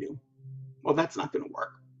bad for you, well, that's not going to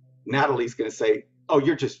work. Natalie's going to say, oh,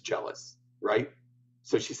 you're just jealous, right?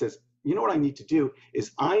 So she says, you know what I need to do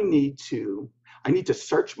is I need to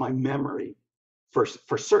search my memory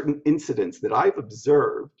for certain incidents that I've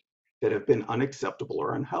observed that have been unacceptable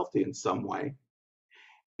or unhealthy in some way.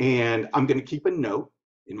 And I'm going to keep a note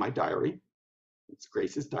in my diary It's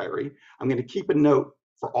Grace's diary. I'm going to keep a note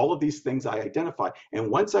for all of these things I identify.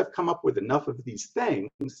 And once I've come up with enough of these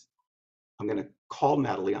things, I'm going to call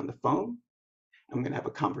Natalie on the phone. I'm going to have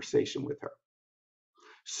a conversation with her.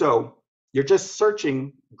 So you're just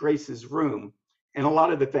searching Grace's room. And a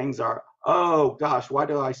lot of the things are, oh gosh, why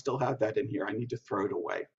do I still have that in here? I need to throw it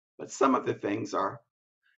away. But some of the things are,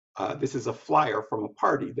 this is a flyer from a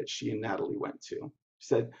party that she and Natalie went to. She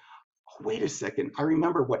said, oh, wait a second, I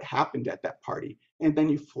remember what happened at that party. And then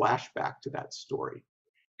you flash back to that story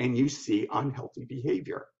and you see unhealthy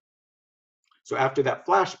behavior. So after that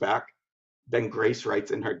flashback, then Grace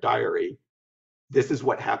writes in her diary, this is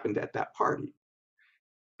what happened at that party.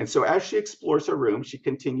 And so as she explores her room, she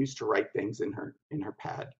continues to write things in her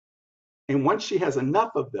pad. And once she has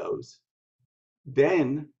enough of those,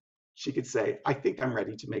 then she could say, I think I'm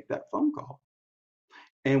ready to make that phone call.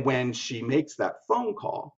 And when she makes that phone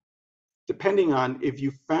call, depending on if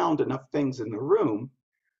you found enough things in the room,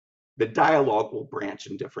 the dialogue will branch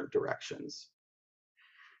in different directions.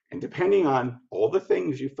 And depending on all the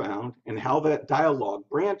things you found and how that dialogue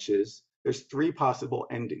branches, there's 3 possible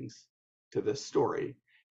endings to this story.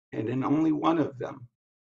 And in only one of them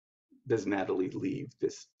does Natalie leave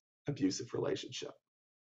this abusive relationship.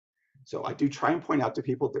 So I do try and point out to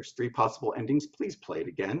people there's 3 possible endings. Please play it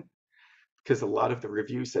again, because a lot of the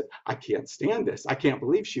reviews said, I can't stand this. I can't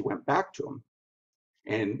believe she went back to him.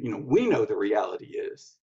 And we know the reality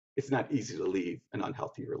is it's not easy to leave an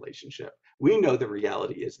unhealthy relationship. We know the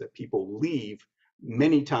reality is that people leave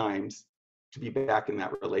many times to be back in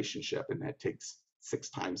that relationship, and that takes 6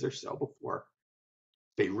 times or so before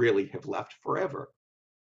they really have left forever.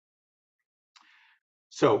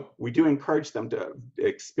 So we do encourage them to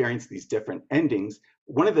experience these different endings.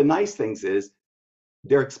 One of the nice things is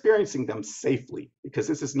they're experiencing them safely, because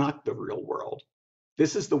this is not the real world.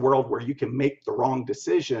 This is the world where you can make the wrong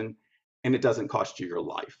decision and it doesn't cost you your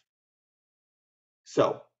life.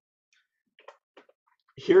 So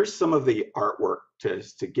here's some of the artwork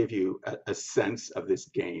to give you a sense of this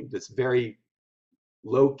game, this very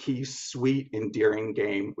low-key, sweet, endearing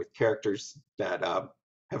game with characters that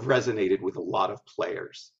have resonated with a lot of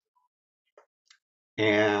players.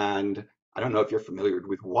 And I don't know if you're familiar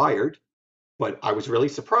with Wired, but I was really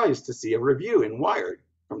surprised to see a review in Wired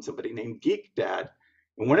from somebody named Geek Dad.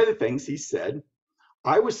 And one of the things he said,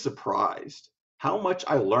 I was surprised how much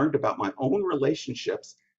I learned about my own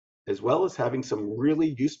relationships, as well as having some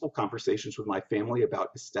really useful conversations with my family about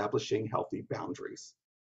establishing healthy boundaries.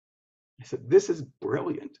 I said, this is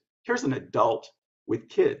brilliant. Here's an adult with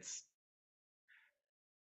kids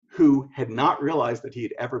who had not realized that he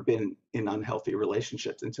had ever been in unhealthy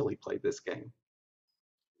relationships until he played this game.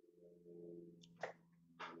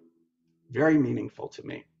 Very meaningful to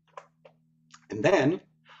me. And then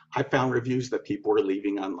I found reviews that people were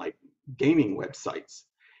leaving on like gaming websites.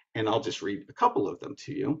 And I'll just read a couple of them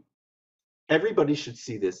to you. Everybody should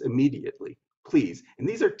see this immediately, please. And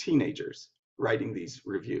these are teenagers writing these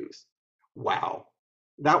reviews. Wow.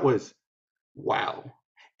 That was wow.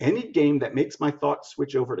 Any game that makes my thoughts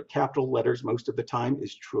switch over to capital letters most of the time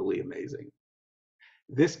is truly amazing.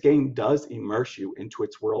 This game does immerse you into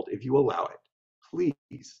its world if you allow it.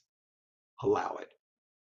 Please allow it.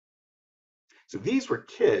 So these were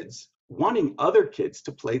kids wanting other kids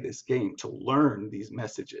to play this game, to learn these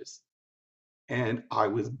messages. And I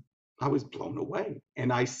was blown away.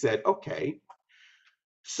 And I said, okay,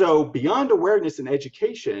 so beyond awareness and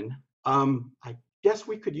education, I guess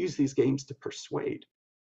we could use these games to persuade.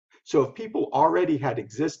 So if people already had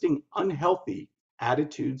existing unhealthy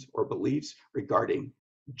attitudes or beliefs regarding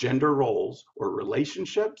gender roles or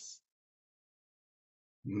relationships,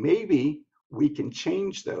 maybe we can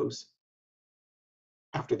change those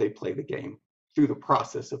after they play the game through the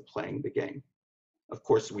process of playing the game. Of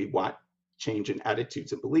course, we want change in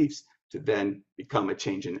attitudes and beliefs to then become a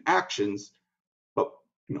change in actions, but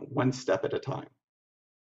one step at a time.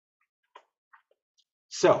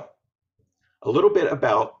 So a little bit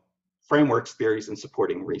about frameworks, theories, and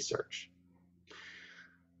supporting research.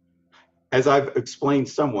 As I've explained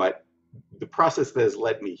somewhat, the process that has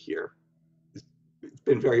led me here, it's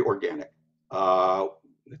been very organic.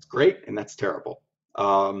 That's great and that's terrible.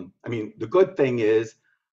 I mean, the good thing is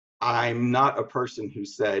I'm not a person who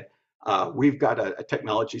said, we've got a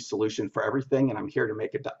technology solution for everything and I'm here to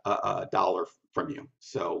make a dollar from you.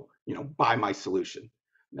 So, buy my solution.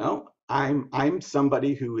 No, I'm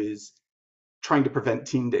somebody who is trying to prevent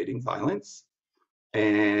teen dating violence.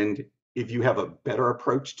 And if you have a better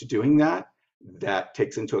approach to doing that, that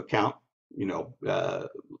takes into account, the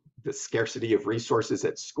scarcity of resources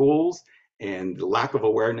at schools and the lack of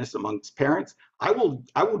awareness amongst parents, I will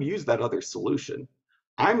use that other solution.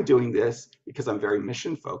 I'm doing this because I'm very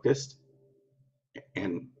mission focused.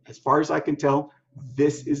 And as far as I can tell,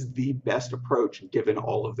 this is the best approach given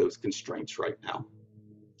all of those constraints right now.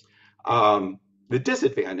 The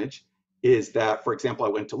disadvantage is that, for example, I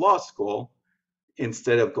went to law school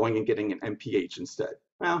instead of going and getting an MPH instead.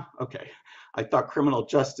 Well, okay. I thought criminal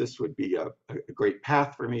justice would be a great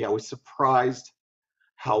path for me. I was surprised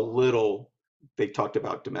how little they talked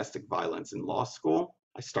about domestic violence in law school.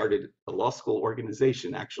 I started a law school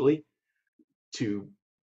organization actually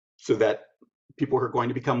so that people who are going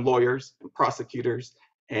to become lawyers and prosecutors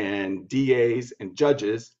and DAs and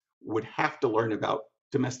judges would have to learn about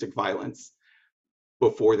domestic violence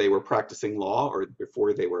before they were practicing law or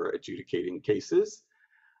before they were adjudicating cases.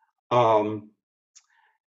 But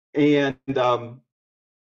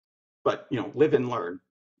live and learn.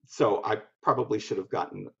 So I probably should have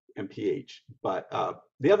gotten MPH. But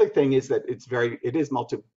the other thing is that it is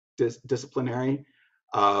multidisciplinary.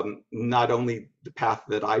 Not only the path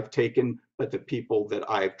that I've taken, but the people that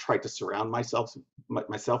I've tried to surround myself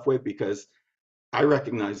with, because I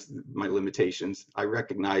recognize my limitations. I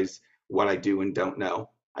recognize what I do and don't know.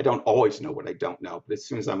 I don't always know what I don't know, but as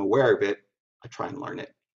soon as I'm aware of it, I try and learn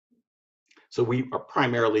it. So we are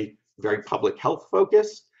primarily very public health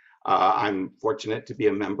focused. I'm fortunate to be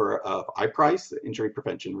a member of IPRICE, the Injury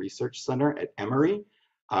Prevention Research Center at Emory.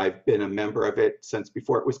 I've been a member of it since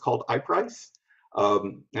before it was called IPRICE.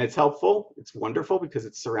 And it's helpful, it's wonderful because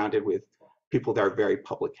it's surrounded with people that are very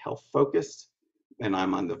public health focused. And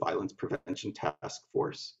I'm on the Violence Prevention Task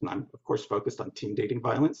Force. And I'm of course focused on teen dating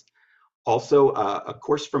violence. Also a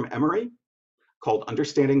course from Emory called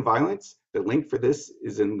Understanding Violence. The link for this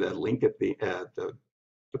is in the link at the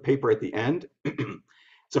paper at the end.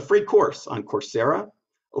 It's a free course on Coursera.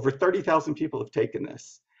 Over 30,000 people have taken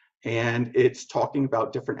this. And it's talking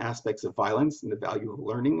about different aspects of violence and the value of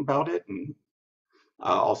learning about it, and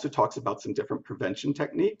also talks about some different prevention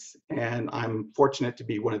techniques. And I'm fortunate to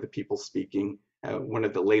be one of the people speaking one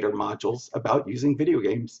of the later modules about using video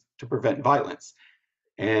games to prevent violence.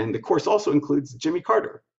 And the course also includes Jimmy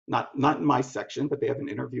Carter, not in my section, but they have an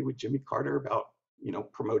interview with Jimmy Carter about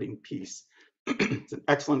promoting peace. It's an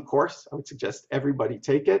excellent course. I would suggest everybody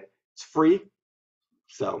take it. It's free.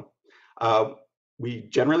 So we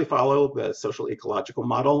generally follow the social ecological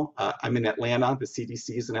model. I'm in Atlanta. The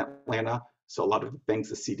CDC is in Atlanta. So a lot of the things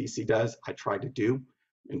the CDC does, I try to do,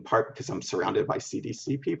 in part because I'm surrounded by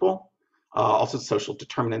CDC people. Also social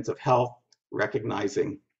determinants of health,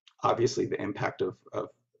 recognizing obviously the impact of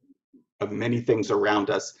many things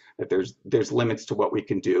around us, that there's limits to what we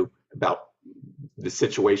can do about the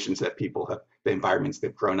situations that people have, the environments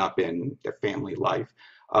they've grown up in, their family life.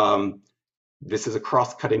 This is a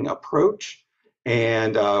cross-cutting approach,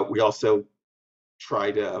 and we also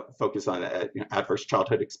try to focus on adverse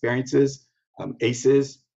childhood experiences,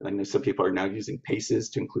 ACEs. I know some people are now using PACEs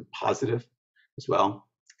to include positive as well.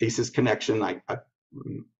 ACEs connection, I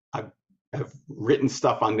have written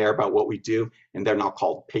stuff on there about what we do, and they're now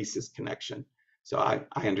called PACEs connection. So I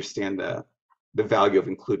understand the value of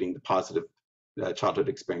including the positive childhood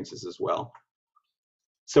experiences as well.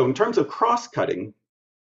 So in terms of cross-cutting,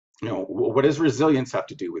 what does resilience have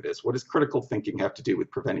to do with this? What does critical thinking have to do with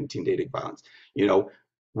preventing teen dating violence?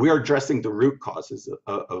 We are addressing the root causes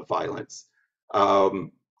of violence.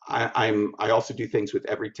 I also do things with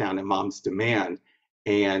Everytown and Moms Demand,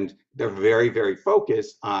 and they're very, very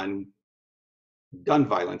focused on gun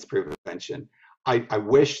violence prevention. I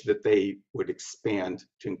wish that they would expand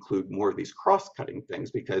to include more of these cross-cutting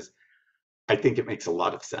things, because I think it makes a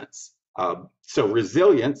lot of sense. So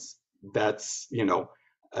resilience, that's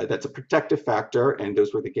a protective factor, and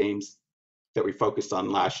those were the games that we focused on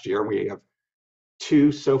last year. We have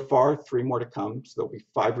 2 so far, 3 more to come, so there'll be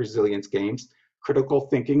 5 resilience games. Critical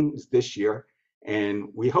thinking is this year, and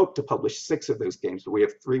we hope to publish 6 of those games, but we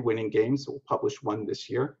have 3 winning games, so we'll publish 1 this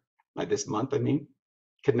year, this month, I mean.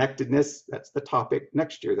 Connectedness, that's the topic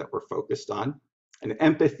next year that we're focused on. And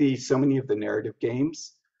empathy, so many of the narrative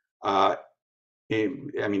games,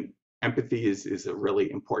 empathy is a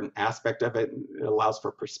really important aspect of it. It allows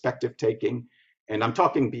for perspective taking. And I'm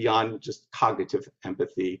talking beyond just cognitive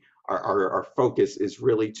empathy. Our focus is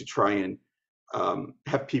really to try and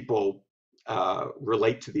have people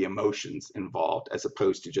relate to the emotions involved, as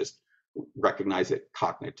opposed to just recognize it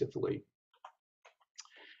cognitively.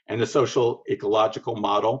 And the social ecological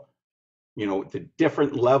model, the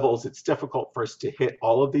different levels, it's difficult for us to hit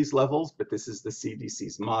all of these levels, but this is the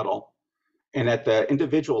CDC's model. And at the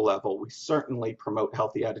individual level, we certainly promote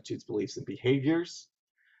healthy attitudes, beliefs, and behaviors.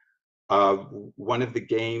 One of the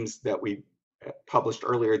games that we published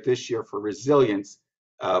earlier this year for resilience,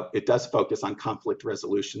 it does focus on conflict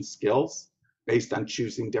resolution skills. based on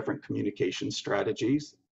choosing different communication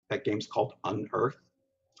strategies. That game's called Unearth.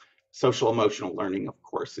 Social emotional learning, of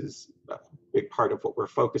course, is a big part of what we're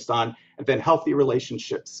focused on. And then healthy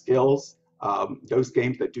relationship skills, those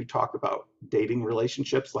games that do talk about dating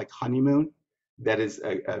relationships like Honeymoon, that is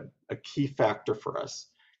a key factor for us.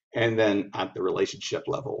 And then at the relationship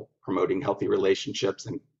level, promoting healthy relationships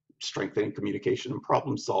and strengthening communication and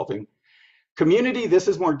problem solving. Community, this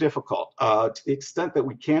is more difficult. To the extent that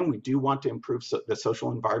we can, we do want to improve the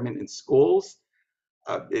social environment in schools.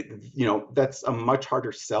 That's a much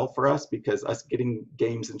harder sell for us because us getting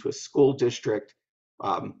games into a school district,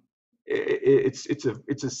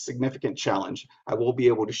 it's a significant challenge. I will be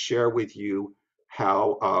able to share with you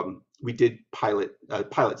how we did a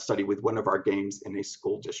pilot study with one of our games in a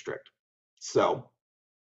school district. So,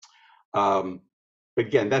 but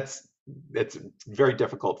again, that's very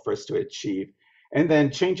difficult for us to achieve. And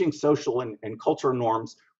then changing social and cultural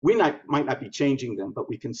norms, we might not be changing them, but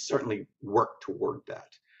we can certainly work toward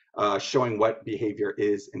that, showing what behavior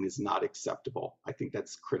is and is not acceptable. I think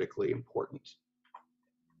that's critically important.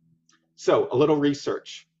 So a little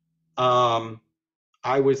research.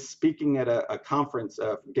 I was speaking at a conference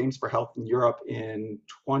of Games for Health in Europe in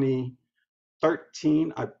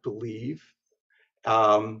 2013, I believe.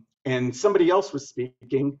 And somebody else was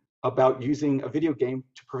speaking about using a video game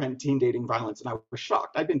to prevent teen dating violence. And I was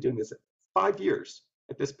shocked. I've been doing this 5 years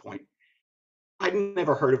at this point. I'd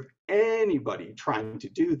never heard of anybody trying to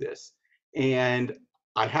do this. And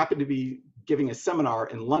I happened to be giving a seminar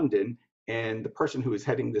in London, and the person who was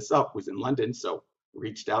heading this up was in London. So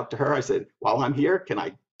reached out to her. I said, while I'm here, can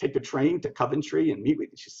I take a train to Coventry and meet with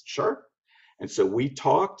you? She said, sure. And so we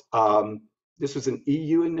talked. This was an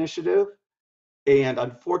EU initiative. And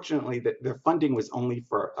unfortunately, their funding was only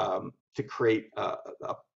for to create a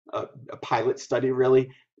pilot study, really.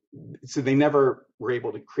 So they never were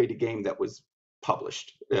able to create a game that was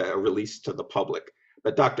published, released to the public.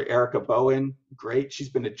 But Dr. Erica Bowen, great. She's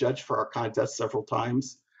been a judge for our contest several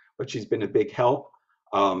times, but she's been a big help.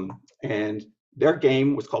 And their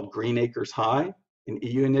game was called Green Acres High, an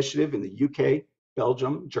EU initiative in the UK,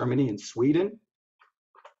 Belgium, Germany, and Sweden.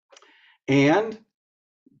 And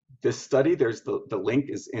this study, there's the link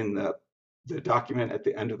is in the document at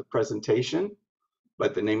the end of the presentation,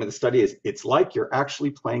 but the name of the study is It's Like You're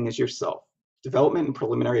Actually Playing as Yourself, Development and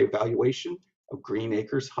Preliminary Evaluation of Green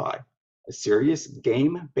Acres High, a serious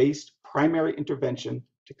game-based primary intervention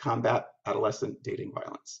to combat adolescent dating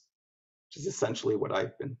violence, which is essentially what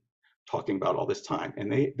I've been talking about all this time.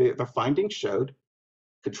 And the findings showed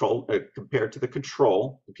compared to the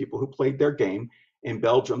control, the people who played their game in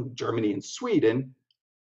Belgium, Germany, and Sweden,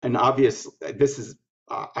 and obvious, this is,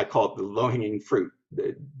 I call it the low-hanging fruit.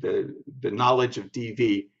 The knowledge of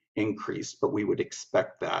DV increased, but we would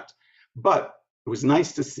expect that. But it was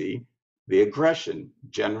nice to see the aggression,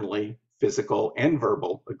 generally physical and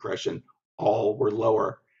verbal aggression, all were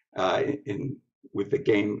lower with the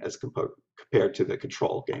game as compared to the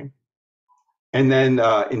control game. And then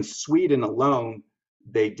in Sweden alone,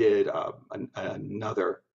 they did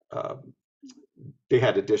another they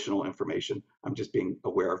had additional information. I'm just being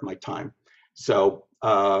aware of my time. So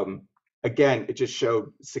again, it just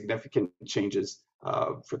showed significant changes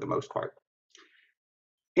for the most part.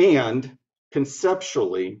 And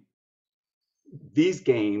conceptually, these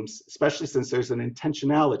games, especially since there's an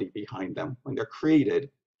intentionality behind them when they're created,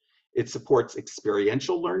 it supports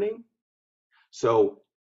experiential learning. So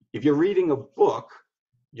if you're reading a book,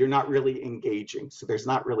 you're not really engaging. So there's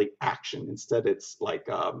not really action. Instead, it's like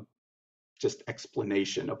just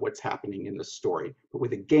explanation of what's happening in the story. But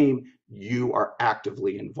with a game, you are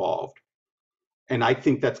actively involved. And I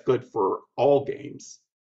think that's good for all games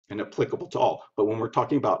and applicable to all. But when we're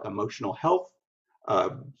talking about emotional health,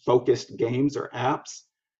 focused games or apps,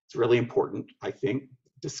 it's really important, I think,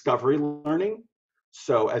 discovery learning.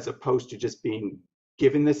 So as opposed to just being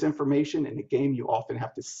given this information in a game, you often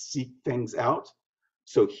have to seek things out.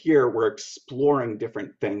 So here we're exploring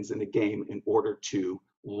different things in the game in order to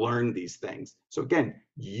learn these things. So again,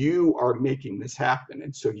 you are making this happen.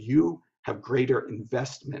 And so you have greater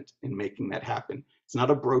investment in making that happen. It's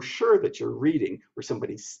not a brochure that you're reading where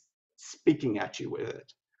somebody's speaking at you with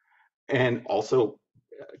it. And also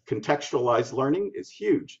contextualized learning is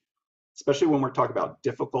huge, especially when we're talking about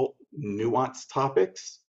difficult, nuanced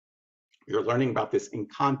topics. You're learning about this in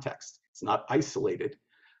context. It's not isolated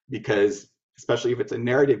because especially if it's a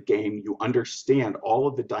narrative game, you understand all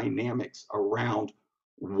of the dynamics around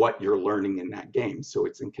what you're learning in that game. So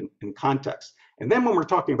it's in context. And then when we're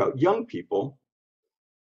talking about young people,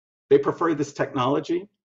 they prefer this technology,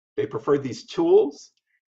 they prefer these tools,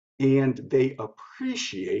 and they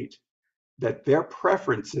appreciate that their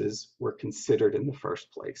preferences were considered in the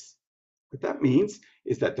first place. What that means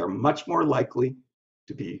is that they're much more likely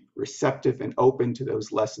to be receptive and open to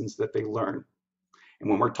those lessons that they learn. And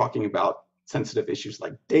when we're talking about sensitive issues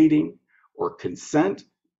like dating or consent,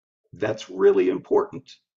 that's really important.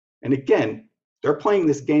 And again, they're playing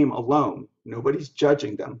this game alone. Nobody's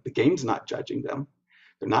judging them. The game's not judging them.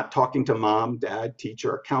 They're not talking to mom, dad,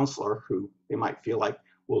 teacher, or counselor who they might feel like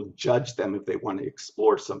will judge them if they want to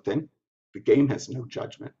explore something. The game has no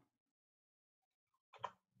judgment.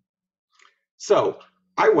 So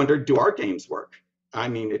I wondered, do our games work? I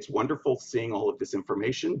mean, it's wonderful seeing all of this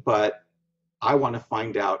information, but I want to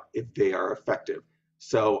find out if they are effective.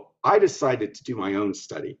 So I decided to do my own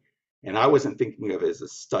study. And I wasn't thinking of it as a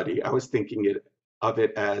study. I was thinking of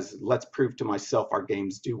it as, let's prove to myself our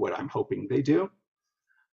games do what I'm hoping they do.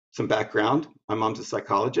 Some background, my mom's a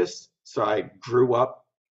psychologist, so I grew up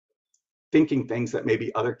thinking things that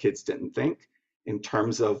maybe other kids didn't think in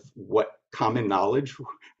terms of what common knowledge,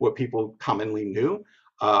 what people commonly knew.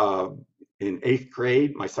 In 8th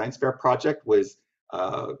grade, my science fair project was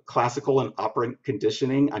classical and operant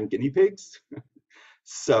conditioning on guinea pigs.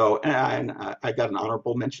 So, and I got an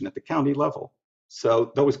honorable mention at the county level.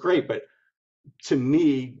 So that was great, but to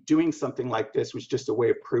me, doing something like this was just a way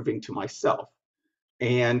of proving to myself.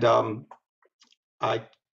 And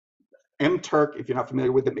M-Turk, if you're not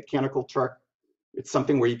familiar with it, Mechanical Turk, it's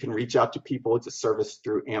something where you can reach out to people. It's a service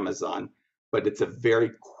through Amazon, but it's a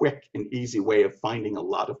very quick and easy way of finding a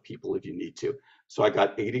lot of people if you need to. So I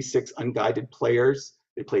got 86 unguided players.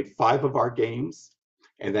 They played 5 of our games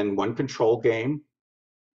and then 1 control game.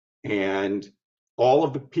 And all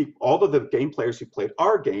of the game players who played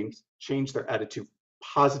our games changed their attitude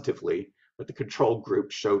positively, but the control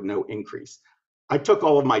group showed no increase. I took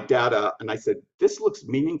all of my data and I said, this looks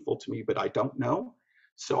meaningful to me, but I don't know.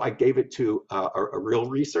 So I gave it to a real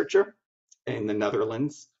researcher in the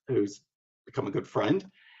Netherlands who's become a good friend.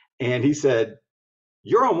 And he said,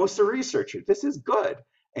 you're almost a researcher. This is good.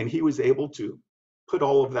 And he was able to put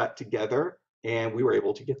all of that together and we were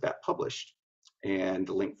able to get that published. And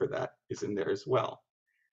the link for that is in there as well.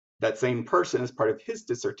 That same person, as part of his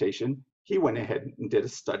dissertation, he went ahead and did a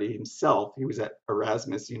study himself. He was at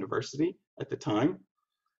Erasmus University at the time,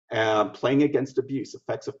 Playing Against Abuse,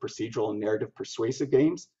 Effects of Procedural and Narrative Persuasive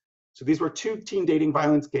Games. So these were 2 teen dating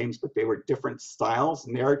violence games, but they were different styles.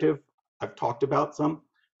 Narrative, I've talked about some.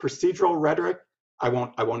 Procedural rhetoric, I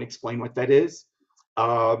won't explain what that is.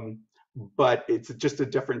 But it's just a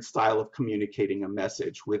different style of communicating a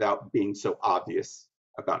message without being so obvious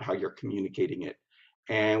about how you're communicating it.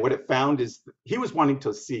 And what it found is he was wanting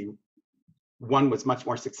to see one was much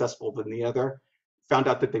more successful than the other, found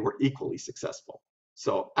out that they were equally successful.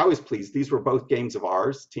 So I was pleased. These were both games of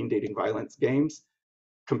ours, teen dating violence games,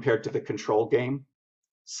 compared to the control game.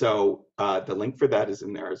 So the link for that is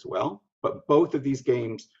in there as well. But both of these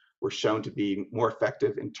games were shown to be more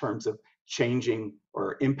effective in terms of changing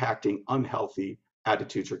or impacting unhealthy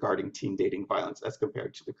attitudes regarding teen dating violence as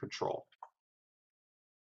compared to the control.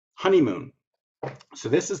 Honeymoon. So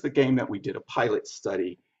this is the game that we did a pilot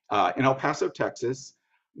study in El Paso, Texas,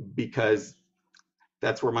 because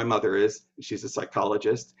that's where my mother is. She's a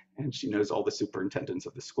psychologist and she knows all the superintendents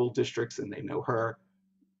of the school districts and they know her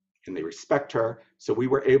and they respect her. So we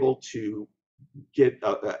were able to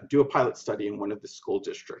do a pilot study in one of the school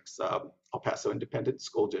districts, El Paso Independent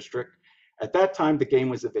School District. At that time, the game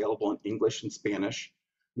was available in English and Spanish.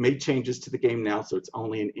 Made changes to the game now, so it's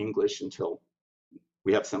only in English until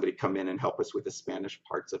we have somebody come in and help us with the Spanish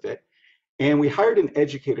parts of it. And we hired an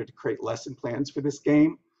educator to create lesson plans for this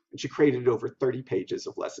game, and she created over 30 pages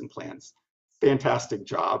of lesson plans. Fantastic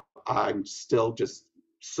job. I'm still just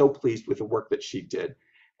so pleased with the work that she did.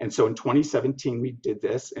 And so in 2017, we did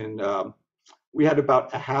this, and we had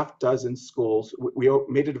about a half dozen schools. We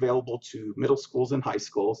made it available to middle schools and high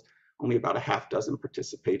schools. Only about a half dozen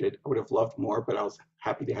participated. I would have loved more, but I was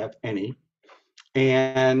happy to have any.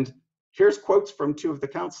 And here's quotes from 2 of the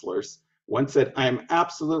counselors. One said, I am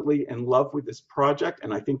absolutely in love with this project,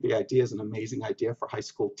 and I think the idea is an amazing idea for high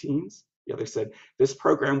school teens. The other said, this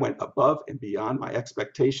program went above and beyond my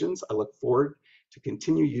expectations. I look forward to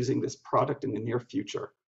continue using this product in the near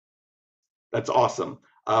future. That's awesome.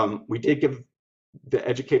 We did give the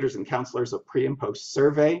educators and counselors a pre and post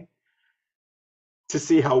survey to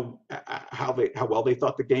see how well they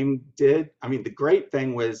thought the game did. I mean, the great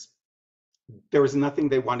thing was there was nothing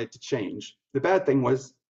they wanted to change. The bad thing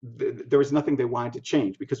was there was nothing they wanted to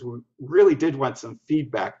change because we really did want some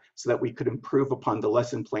feedback so that we could improve upon the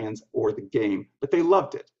lesson plans or the game, but they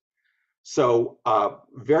loved it. So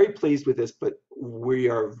very pleased with this, but we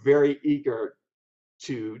are very eager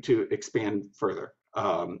to expand further.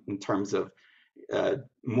 in terms of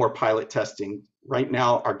more pilot testing. Right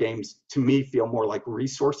now, our games, to me, feel more like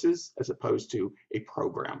resources as opposed to a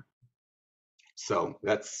program. So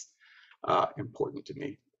that's important to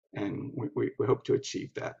me, and we hope to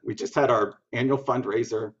achieve that. We just had our annual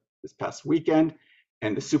fundraiser this past weekend,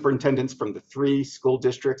 and the superintendents from the 3 school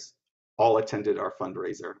districts all attended our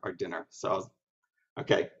fundraiser, our dinner. So,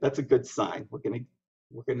 okay, that's a good sign. We're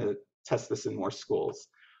gonna test this in more schools.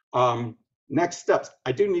 Next steps,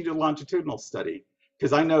 I do need a longitudinal study,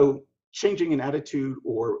 because I know changing an attitude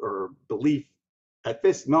or belief at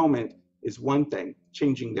this moment is one thing.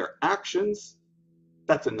 Changing their actions,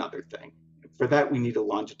 that's another thing. For that, we need a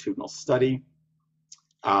longitudinal study.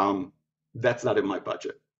 That's not in my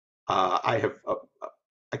budget. I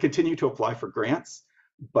continue to apply for grants,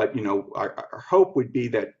 but our hope would be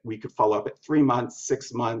that we could follow up at 3 months,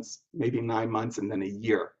 6 months, maybe 9 months, and then a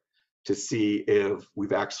year to see if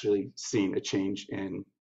we've actually seen a change in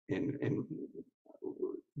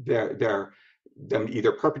them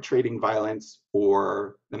either perpetrating violence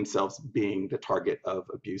or themselves being the target of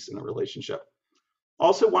abuse in a relationship.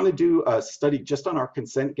 Also want to do a study just on our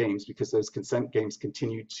consent games, because those consent games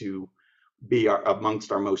continue to be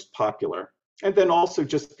amongst our most popular. And then also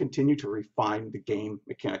just continue to refine the game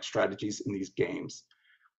mechanic strategies in these games.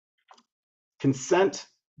 Consent,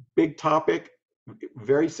 big topic,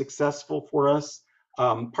 very successful for us.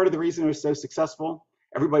 Part of the reason it was so successful,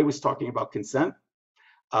 everybody was talking about consent.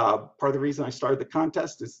 Part of the reason I started the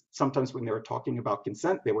contest is sometimes when they were talking about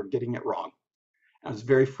consent, they were getting it wrong. I was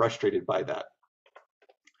very frustrated by that.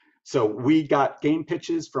 So we got game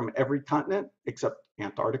pitches from every continent except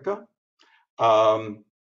Antarctica.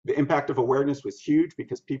 The impact of awareness was huge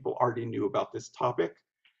because people already knew about this topic.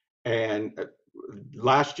 And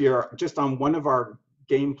last year, just on one of our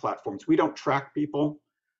game platforms, we don't track people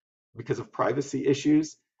because of privacy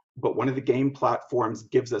issues, but one of the game platforms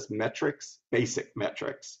gives us metrics, basic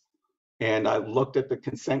metrics. And I looked at the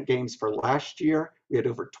consent games for last year, we had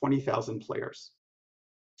over 20,000 players.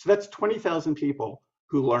 So that's 20,000 people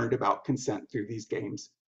who learned about consent through these games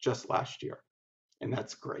just last year. And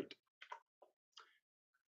that's great.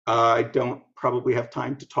 I don't probably have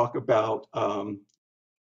time to talk about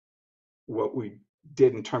what we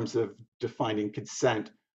did in terms of defining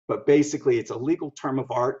consent, but basically it's a legal term of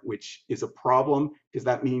art, which is a problem because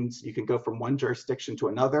that means you can go from one jurisdiction to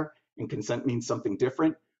another and consent means something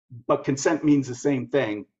different, but consent means the same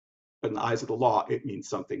thing, but in the eyes of the law, it means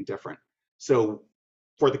something different. So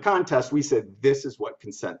for the contest, we said, this is what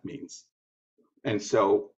consent means. And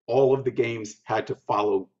so all of the games had to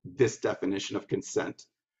follow this definition of consent.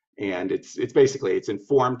 And it's basically, it's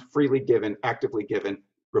informed, freely given, actively given,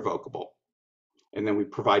 revocable. And then we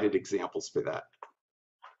provided examples for that.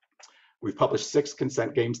 We've published 6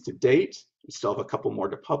 consent games to date. We still have a couple more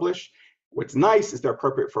to publish. What's nice is they're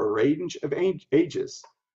appropriate for a range of ages.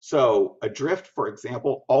 So Adrift, for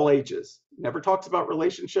example, all ages. Never talks about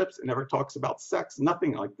relationships, it never talks about sex,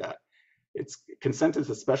 nothing like that. Consent is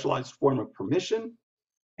a specialized form of permission,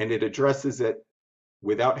 and it addresses it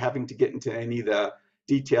without having to get into any of the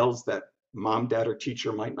details that mom, dad, or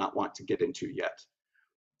teacher might not want to get into yet.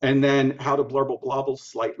 And then How to Blurble Blobble,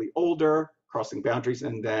 slightly older, Crossing Boundaries,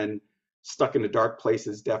 and then Stuck in a Dark Place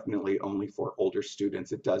is definitely only for older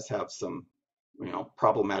students. It does have some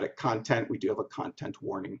problematic content. We do have a content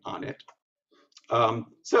warning on it.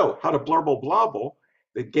 So How to Blurble Blobble,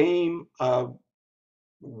 the game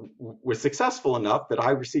was successful enough that I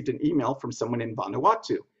received an email from someone in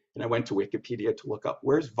Vanuatu. And I went to Wikipedia to look up,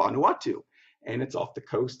 where's Vanuatu? And it's off the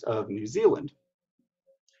coast of New Zealand.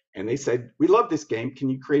 And they said, we love this game. Can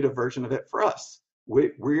you create a version of it for us?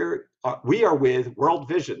 We are with World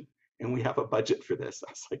Vision, and we have a budget for this.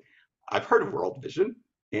 I was like, I've heard of World Vision.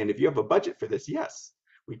 And if you have a budget for this, yes,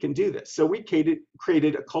 we can do this. So we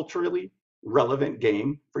created a culturally relevant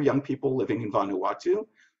game for young people living in Vanuatu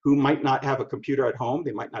who might not have a computer at home.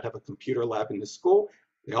 They might not have a computer lab in the school.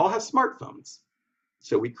 They all have smartphones.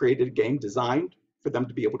 So we created a game designed for them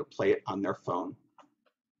to be able to play it on their phone.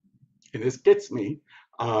 And this gets me,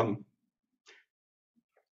 because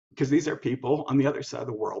these are people on the other side of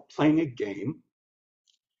the world playing a game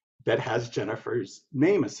that has Jennifer's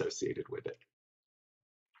name associated with it.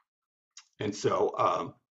 And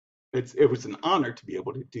so it was an honor to be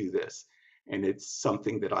able to do this. And it's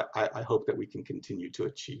something that I hope that we can continue to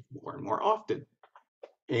achieve more and more often.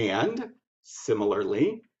 And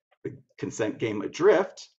similarly, the consent game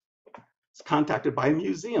Adrift was contacted by a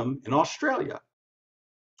museum in Australia.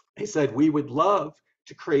 They said, we would love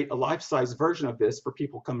to create a life-size version of this for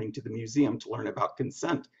people coming to the museum to learn about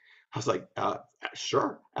consent. I was like,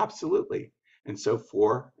 sure, absolutely. And so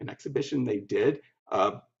for an exhibition they did,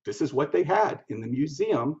 this is what they had in the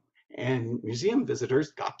museum, and museum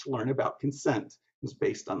visitors got to learn about consent. It was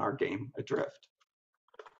based on our game Adrift.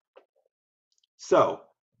 So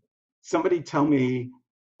somebody tell me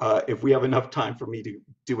if we have enough time for me to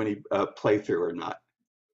do any playthrough or not.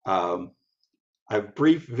 I have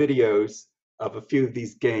brief videos of a few of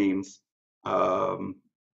these games. I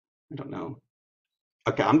don't know.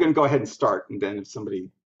 Okay, I'm going to go ahead and start, and then if somebody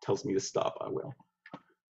tells me to stop, I will.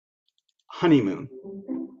 Honeymoon.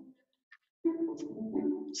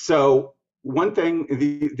 So one thing,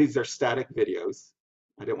 these are static videos.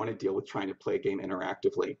 I didn't want to deal with trying to play a game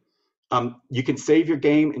interactively. You can save your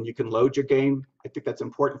game and you can load your game. I think that's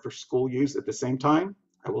important for school use at the same time.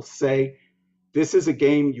 I will say this is a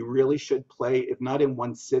game you really should play. If not in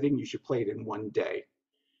one sitting, you should play it in one day,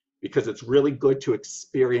 because it's really good to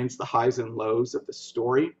experience the highs and lows of the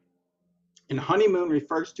story. And honeymoon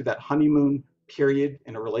refers to that honeymoon period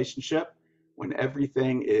in a relationship when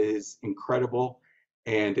everything is incredible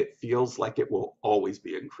and it feels like it will always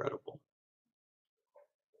be incredible.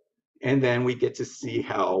 And then we get to see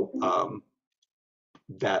how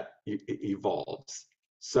that evolves.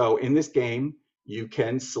 So in this game, you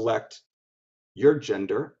can select your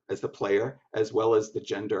gender as the player, as well as the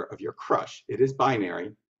gender of your crush. It is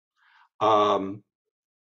binary.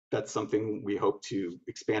 That's something we hope to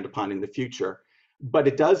expand upon in the future. But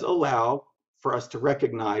it does allow for us to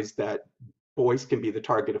recognize that boys can be the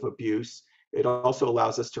target of abuse. It also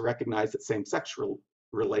allows us to recognize that same-sex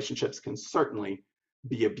relationships can certainly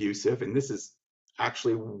be abusive. And this is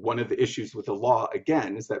actually one of the issues with the law,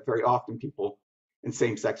 again, is that very often people in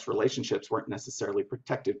same-sex relationships weren't necessarily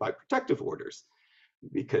protected by protective orders,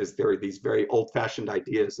 because there are these very old-fashioned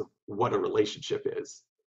ideas of what a relationship is.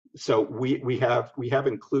 So we have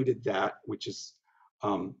included that, which is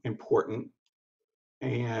important,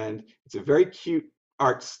 and it's a very cute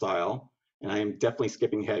art style. And I am definitely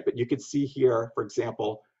skipping ahead, but you can see here, for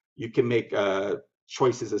example, you can make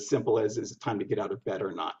choices as simple as, is it time to get out of bed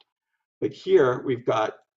or not? But here we've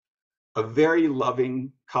got a very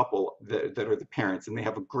loving couple that are the parents, and they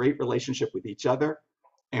have a great relationship with each other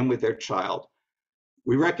and with their child.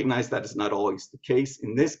 We recognize that is not always the case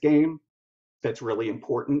in this game. That's really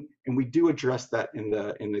important, and we do address that in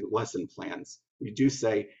the lesson plans. We do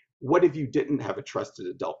say, what if you didn't have a trusted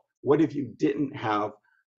adult? What if you didn't have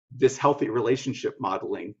this healthy relationship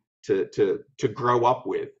modeling to grow up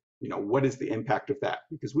with? You know, what is the impact of that?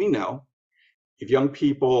 Because we know if young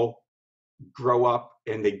people grow up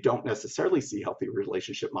and they don't necessarily see healthy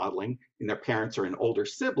relationship modeling, and their parents are in older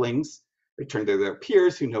siblings, they turn to their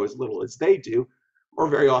peers who know as little as they do, or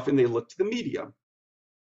very often they look to the media.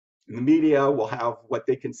 And the media will have what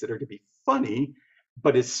they consider to be funny,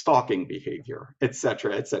 but is stalking behavior, et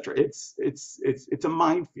cetera, et cetera. It's a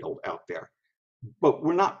minefield out there. But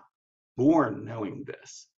we're not born knowing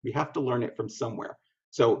this. We have to learn it from somewhere.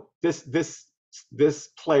 So this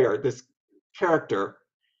player, this character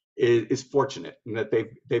is fortunate in that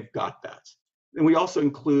they've got that. And we also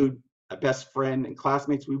include a best friend and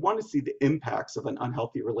classmates. We want to see the impacts of an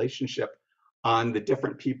unhealthy relationship on the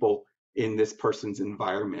different people in this person's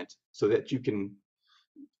environment, so that you can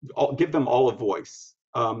give them all a voice.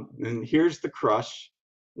 And here's the crush.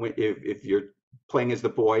 If you're playing as the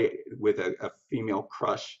boy with a female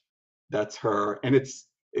crush, that's her. And it's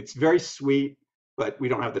very sweet, but we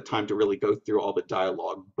don't have the time to really go through all the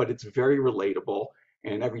dialogue, but it's very relatable.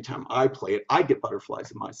 And every time I play it, I get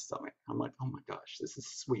butterflies in my stomach. I'm like, oh my gosh, this is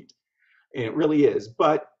sweet. And it really is.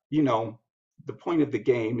 But, you know, the point of the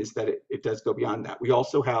game is that it does go beyond that. We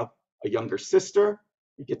also have a younger sister.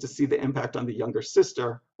 You get to see the impact on the younger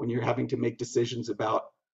sister when you're having to make decisions about,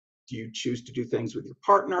 do you choose to do things with your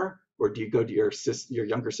partner, or do you go to your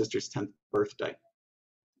younger sister's 10th birthday?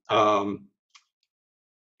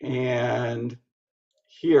 And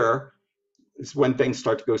here is when things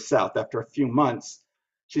start to go south. After a few months,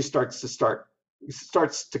 she starts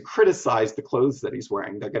to criticize the clothes that he's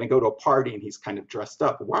wearing. They're going to go to a party and he's kind of dressed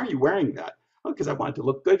up. Why are you wearing that? Oh, because I wanted to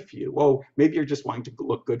look good for you. Well, maybe you're just wanting to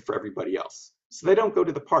look good for everybody else. So they don't go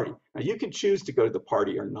to the party. Now you can choose to go to the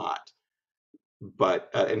party or not, but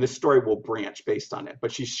and this story will branch based on it.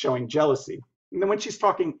 But she's showing jealousy. And then when he's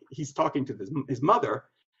talking to his mother.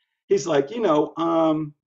 He's like, you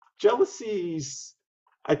know, jealousy's.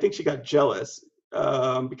 I think she got jealous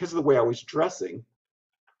because of the way I was dressing.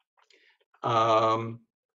 And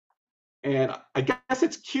I guess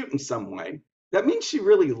it's cute in some way. That means she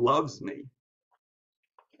really loves me.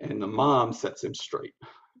 And the mom sets him straight.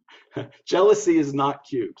 Jealousy is not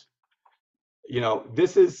cute. You know,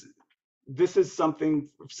 this is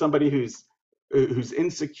somebody who's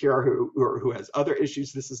insecure, who has other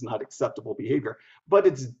issues. This is not acceptable behavior. But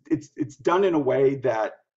it's done in a way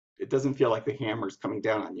that It doesn't feel like the hammer's coming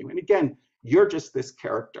down on you. And again, you're just this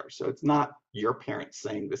character, so it's not your parents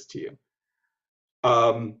saying this to you.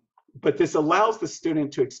 But this allows the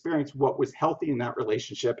student to experience what was healthy in that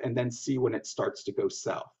relationship and then see when it starts to go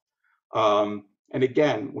south. And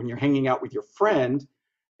again, when you're hanging out with your friend,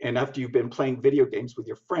 and after you've been playing video games with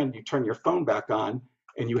your friend, you turn your phone back on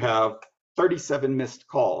and you have 37 missed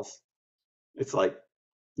calls. It's like,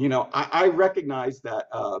 you know, I recognize that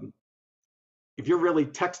if you're really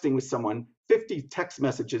texting with someone, 50 text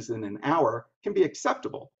messages in an hour can be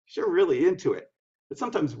acceptable if you're really into it. But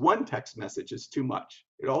sometimes one text message is too much.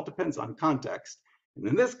 It all depends on context. And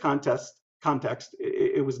in this context,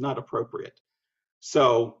 it was not appropriate.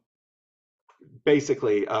 So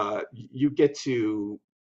basically, you get to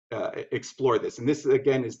explore this. And this,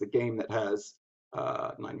 again, is the game that has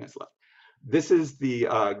 9 minutes left. This is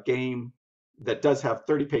the game that does have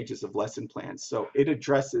 30 pages of lesson plans. So it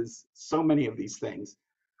addresses so many of these things.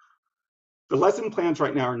 The lesson plans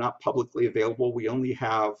right now are not publicly available. We only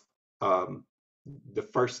have the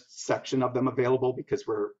first section of them available because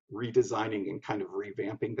we're redesigning and kind of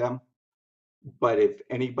revamping them. But if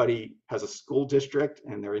anybody has a school district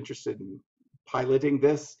and they're interested in piloting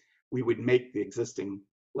this, we would make the existing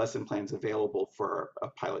lesson plans available for a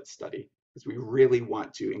pilot study because we really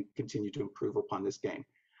want to continue to improve upon this game.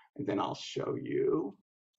 And then I'll show you.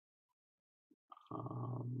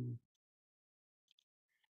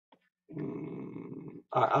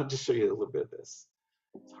 I'll just show you a little bit of this.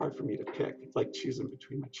 It's hard for me to pick. It's like choosing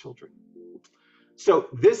between my children. So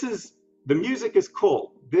this is, the music is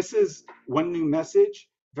cool. This is One New Message,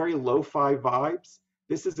 very lo-fi vibes.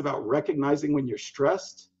 This is about recognizing when you're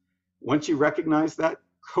stressed. Once you recognize that,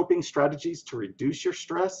 coping strategies to reduce your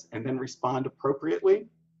stress and then respond appropriately.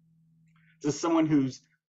 This is someone who's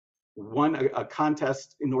won a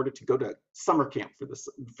contest in order to go to summer camp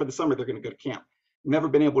for the summer. They're going to go to camp. Never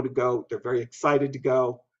been able to go. They're very excited to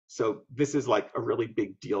go. So this is like a really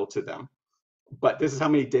big deal to them. But this is how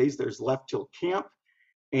many days there's left till camp,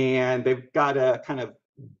 and they've got to kind of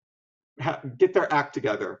get their act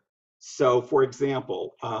together. So, for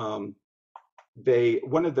example, one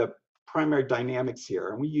of the primary dynamics here,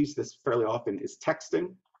 and we use this fairly often, is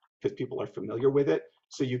texting because people are familiar with it.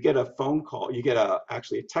 So you get a phone call, you get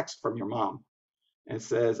actually a text from your mom, and it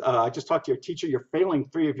says, "I just talked to your teacher. You're failing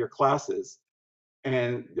 3 of your classes."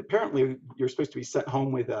 And apparently you're supposed to be sent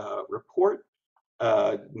home with a report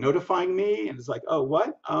notifying me. And it's like, oh,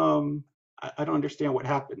 what? I don't understand what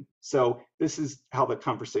happened. So this is how the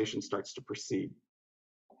conversation starts to proceed.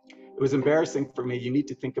 It was embarrassing for me. You need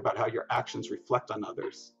to think about how your actions reflect on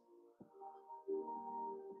others.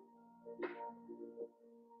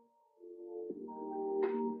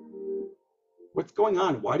 What's going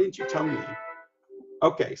on? Why didn't you tell me?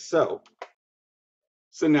 Okay, so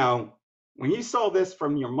now when you saw this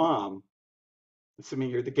from your mom, assuming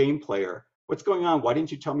you're the game player, what's going on? Why didn't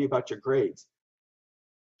you tell me about your grades?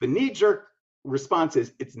 The knee-jerk response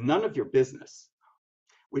is, it's none of your business,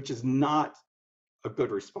 which is not a good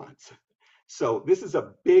response. So this is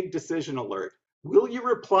a big decision alert. Will you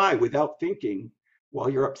reply without thinking while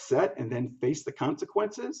you're upset and then face the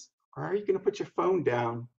consequences? Or are you going to put your phone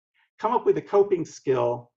down, come up with a coping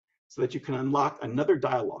skill so that you can unlock another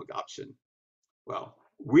dialogue option? Well,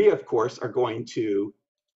 we, of course, are going to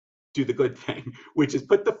do the good thing, which is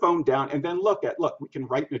put the phone down and then look, we can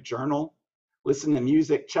write in a journal, listen to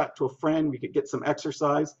music, chat to a friend, we could get some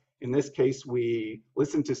exercise. In this case, we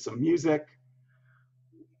listened to some music,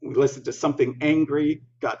 we listened to something angry,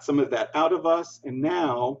 got some of that out of us, and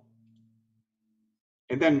then,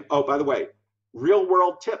 oh, by the way, real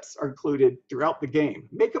world tips are included throughout the game.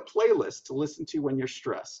 Make a playlist to listen to when you're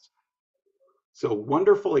stressed. So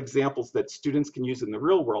wonderful examples that students can use in the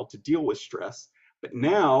real world to deal with stress. But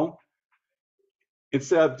now,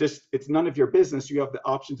 instead of just, it's none of your business, you have the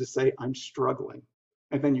option to say, I'm struggling.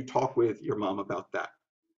 And then you talk with your mom about that.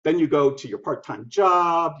 Then you go to your part-time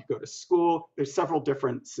job, you go to school. There's several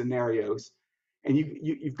different scenarios. And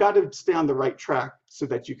you've got to stay on the right track so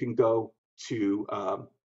that you can go to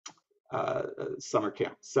summer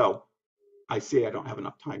camp. So I see I don't have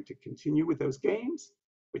enough time to continue with those games,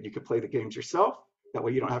 but you could play the games yourself. That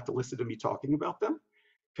way you don't have to listen to me talking about them,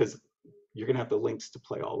 because you're going to have the links to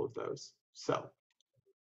play all of those. So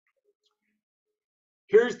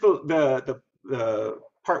here's the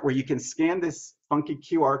part where you can scan this funky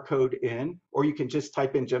QR code in, or you can just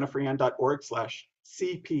type in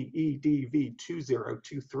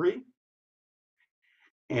jenniferann.org/CPEDV2023.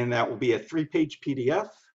 And that will be a 3-page PDF.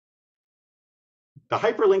 The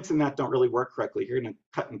hyperlinks in that don't really work correctly. You're going to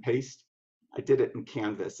cut and paste. I did it in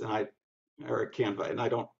Canvas or Canva, and I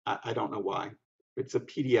don't know why. It's a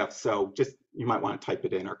PDF, so just you might want to type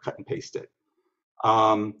it in or cut and paste it.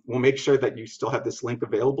 We'll make sure that you still have this link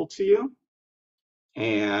available to you.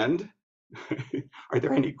 And are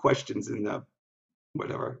there any questions in the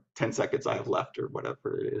whatever 10 seconds I have left or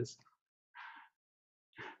whatever it is?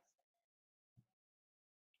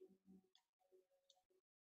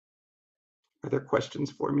 Are there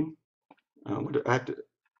questions for me? I have to,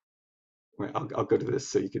 wait, I'll go to this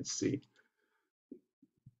so you can see.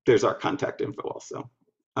 There's our contact info also.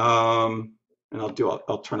 And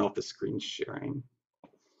I'll turn off the screen sharing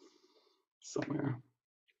somewhere.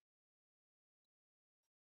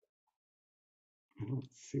 I don't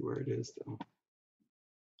see where it is though.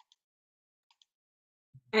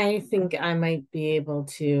 I think I might be able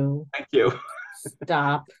to Thank you.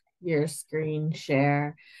 stop your screen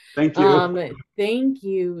share. Thank you. Thank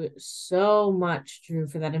you so much, Drew,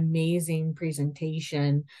 for that amazing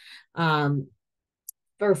presentation.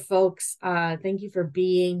 For folks, thank you for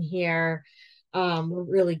being here. We're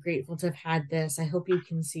really grateful to have had this. I hope you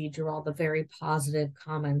can see, Drew, all the very positive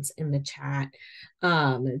comments in the chat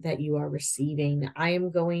that you are receiving. I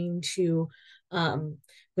am going to,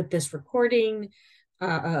 with this recording,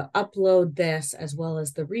 upload this as well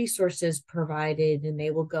as the resources provided, and they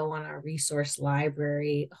will go on our resource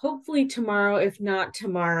library hopefully tomorrow. If not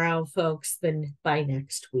tomorrow, folks, then by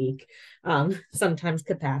next week. Sometimes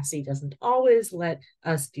capacity doesn't always let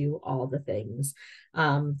us do all the things.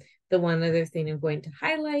 The one other thing I'm going to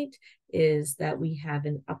highlight is that we have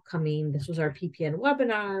an upcoming, this was our PPN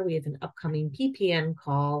webinar, we have an upcoming PPN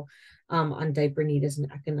call on diaper need as an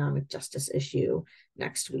economic justice issue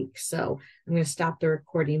next week. So I'm going to stop the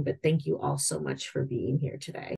recording, but thank you all so much for being here today.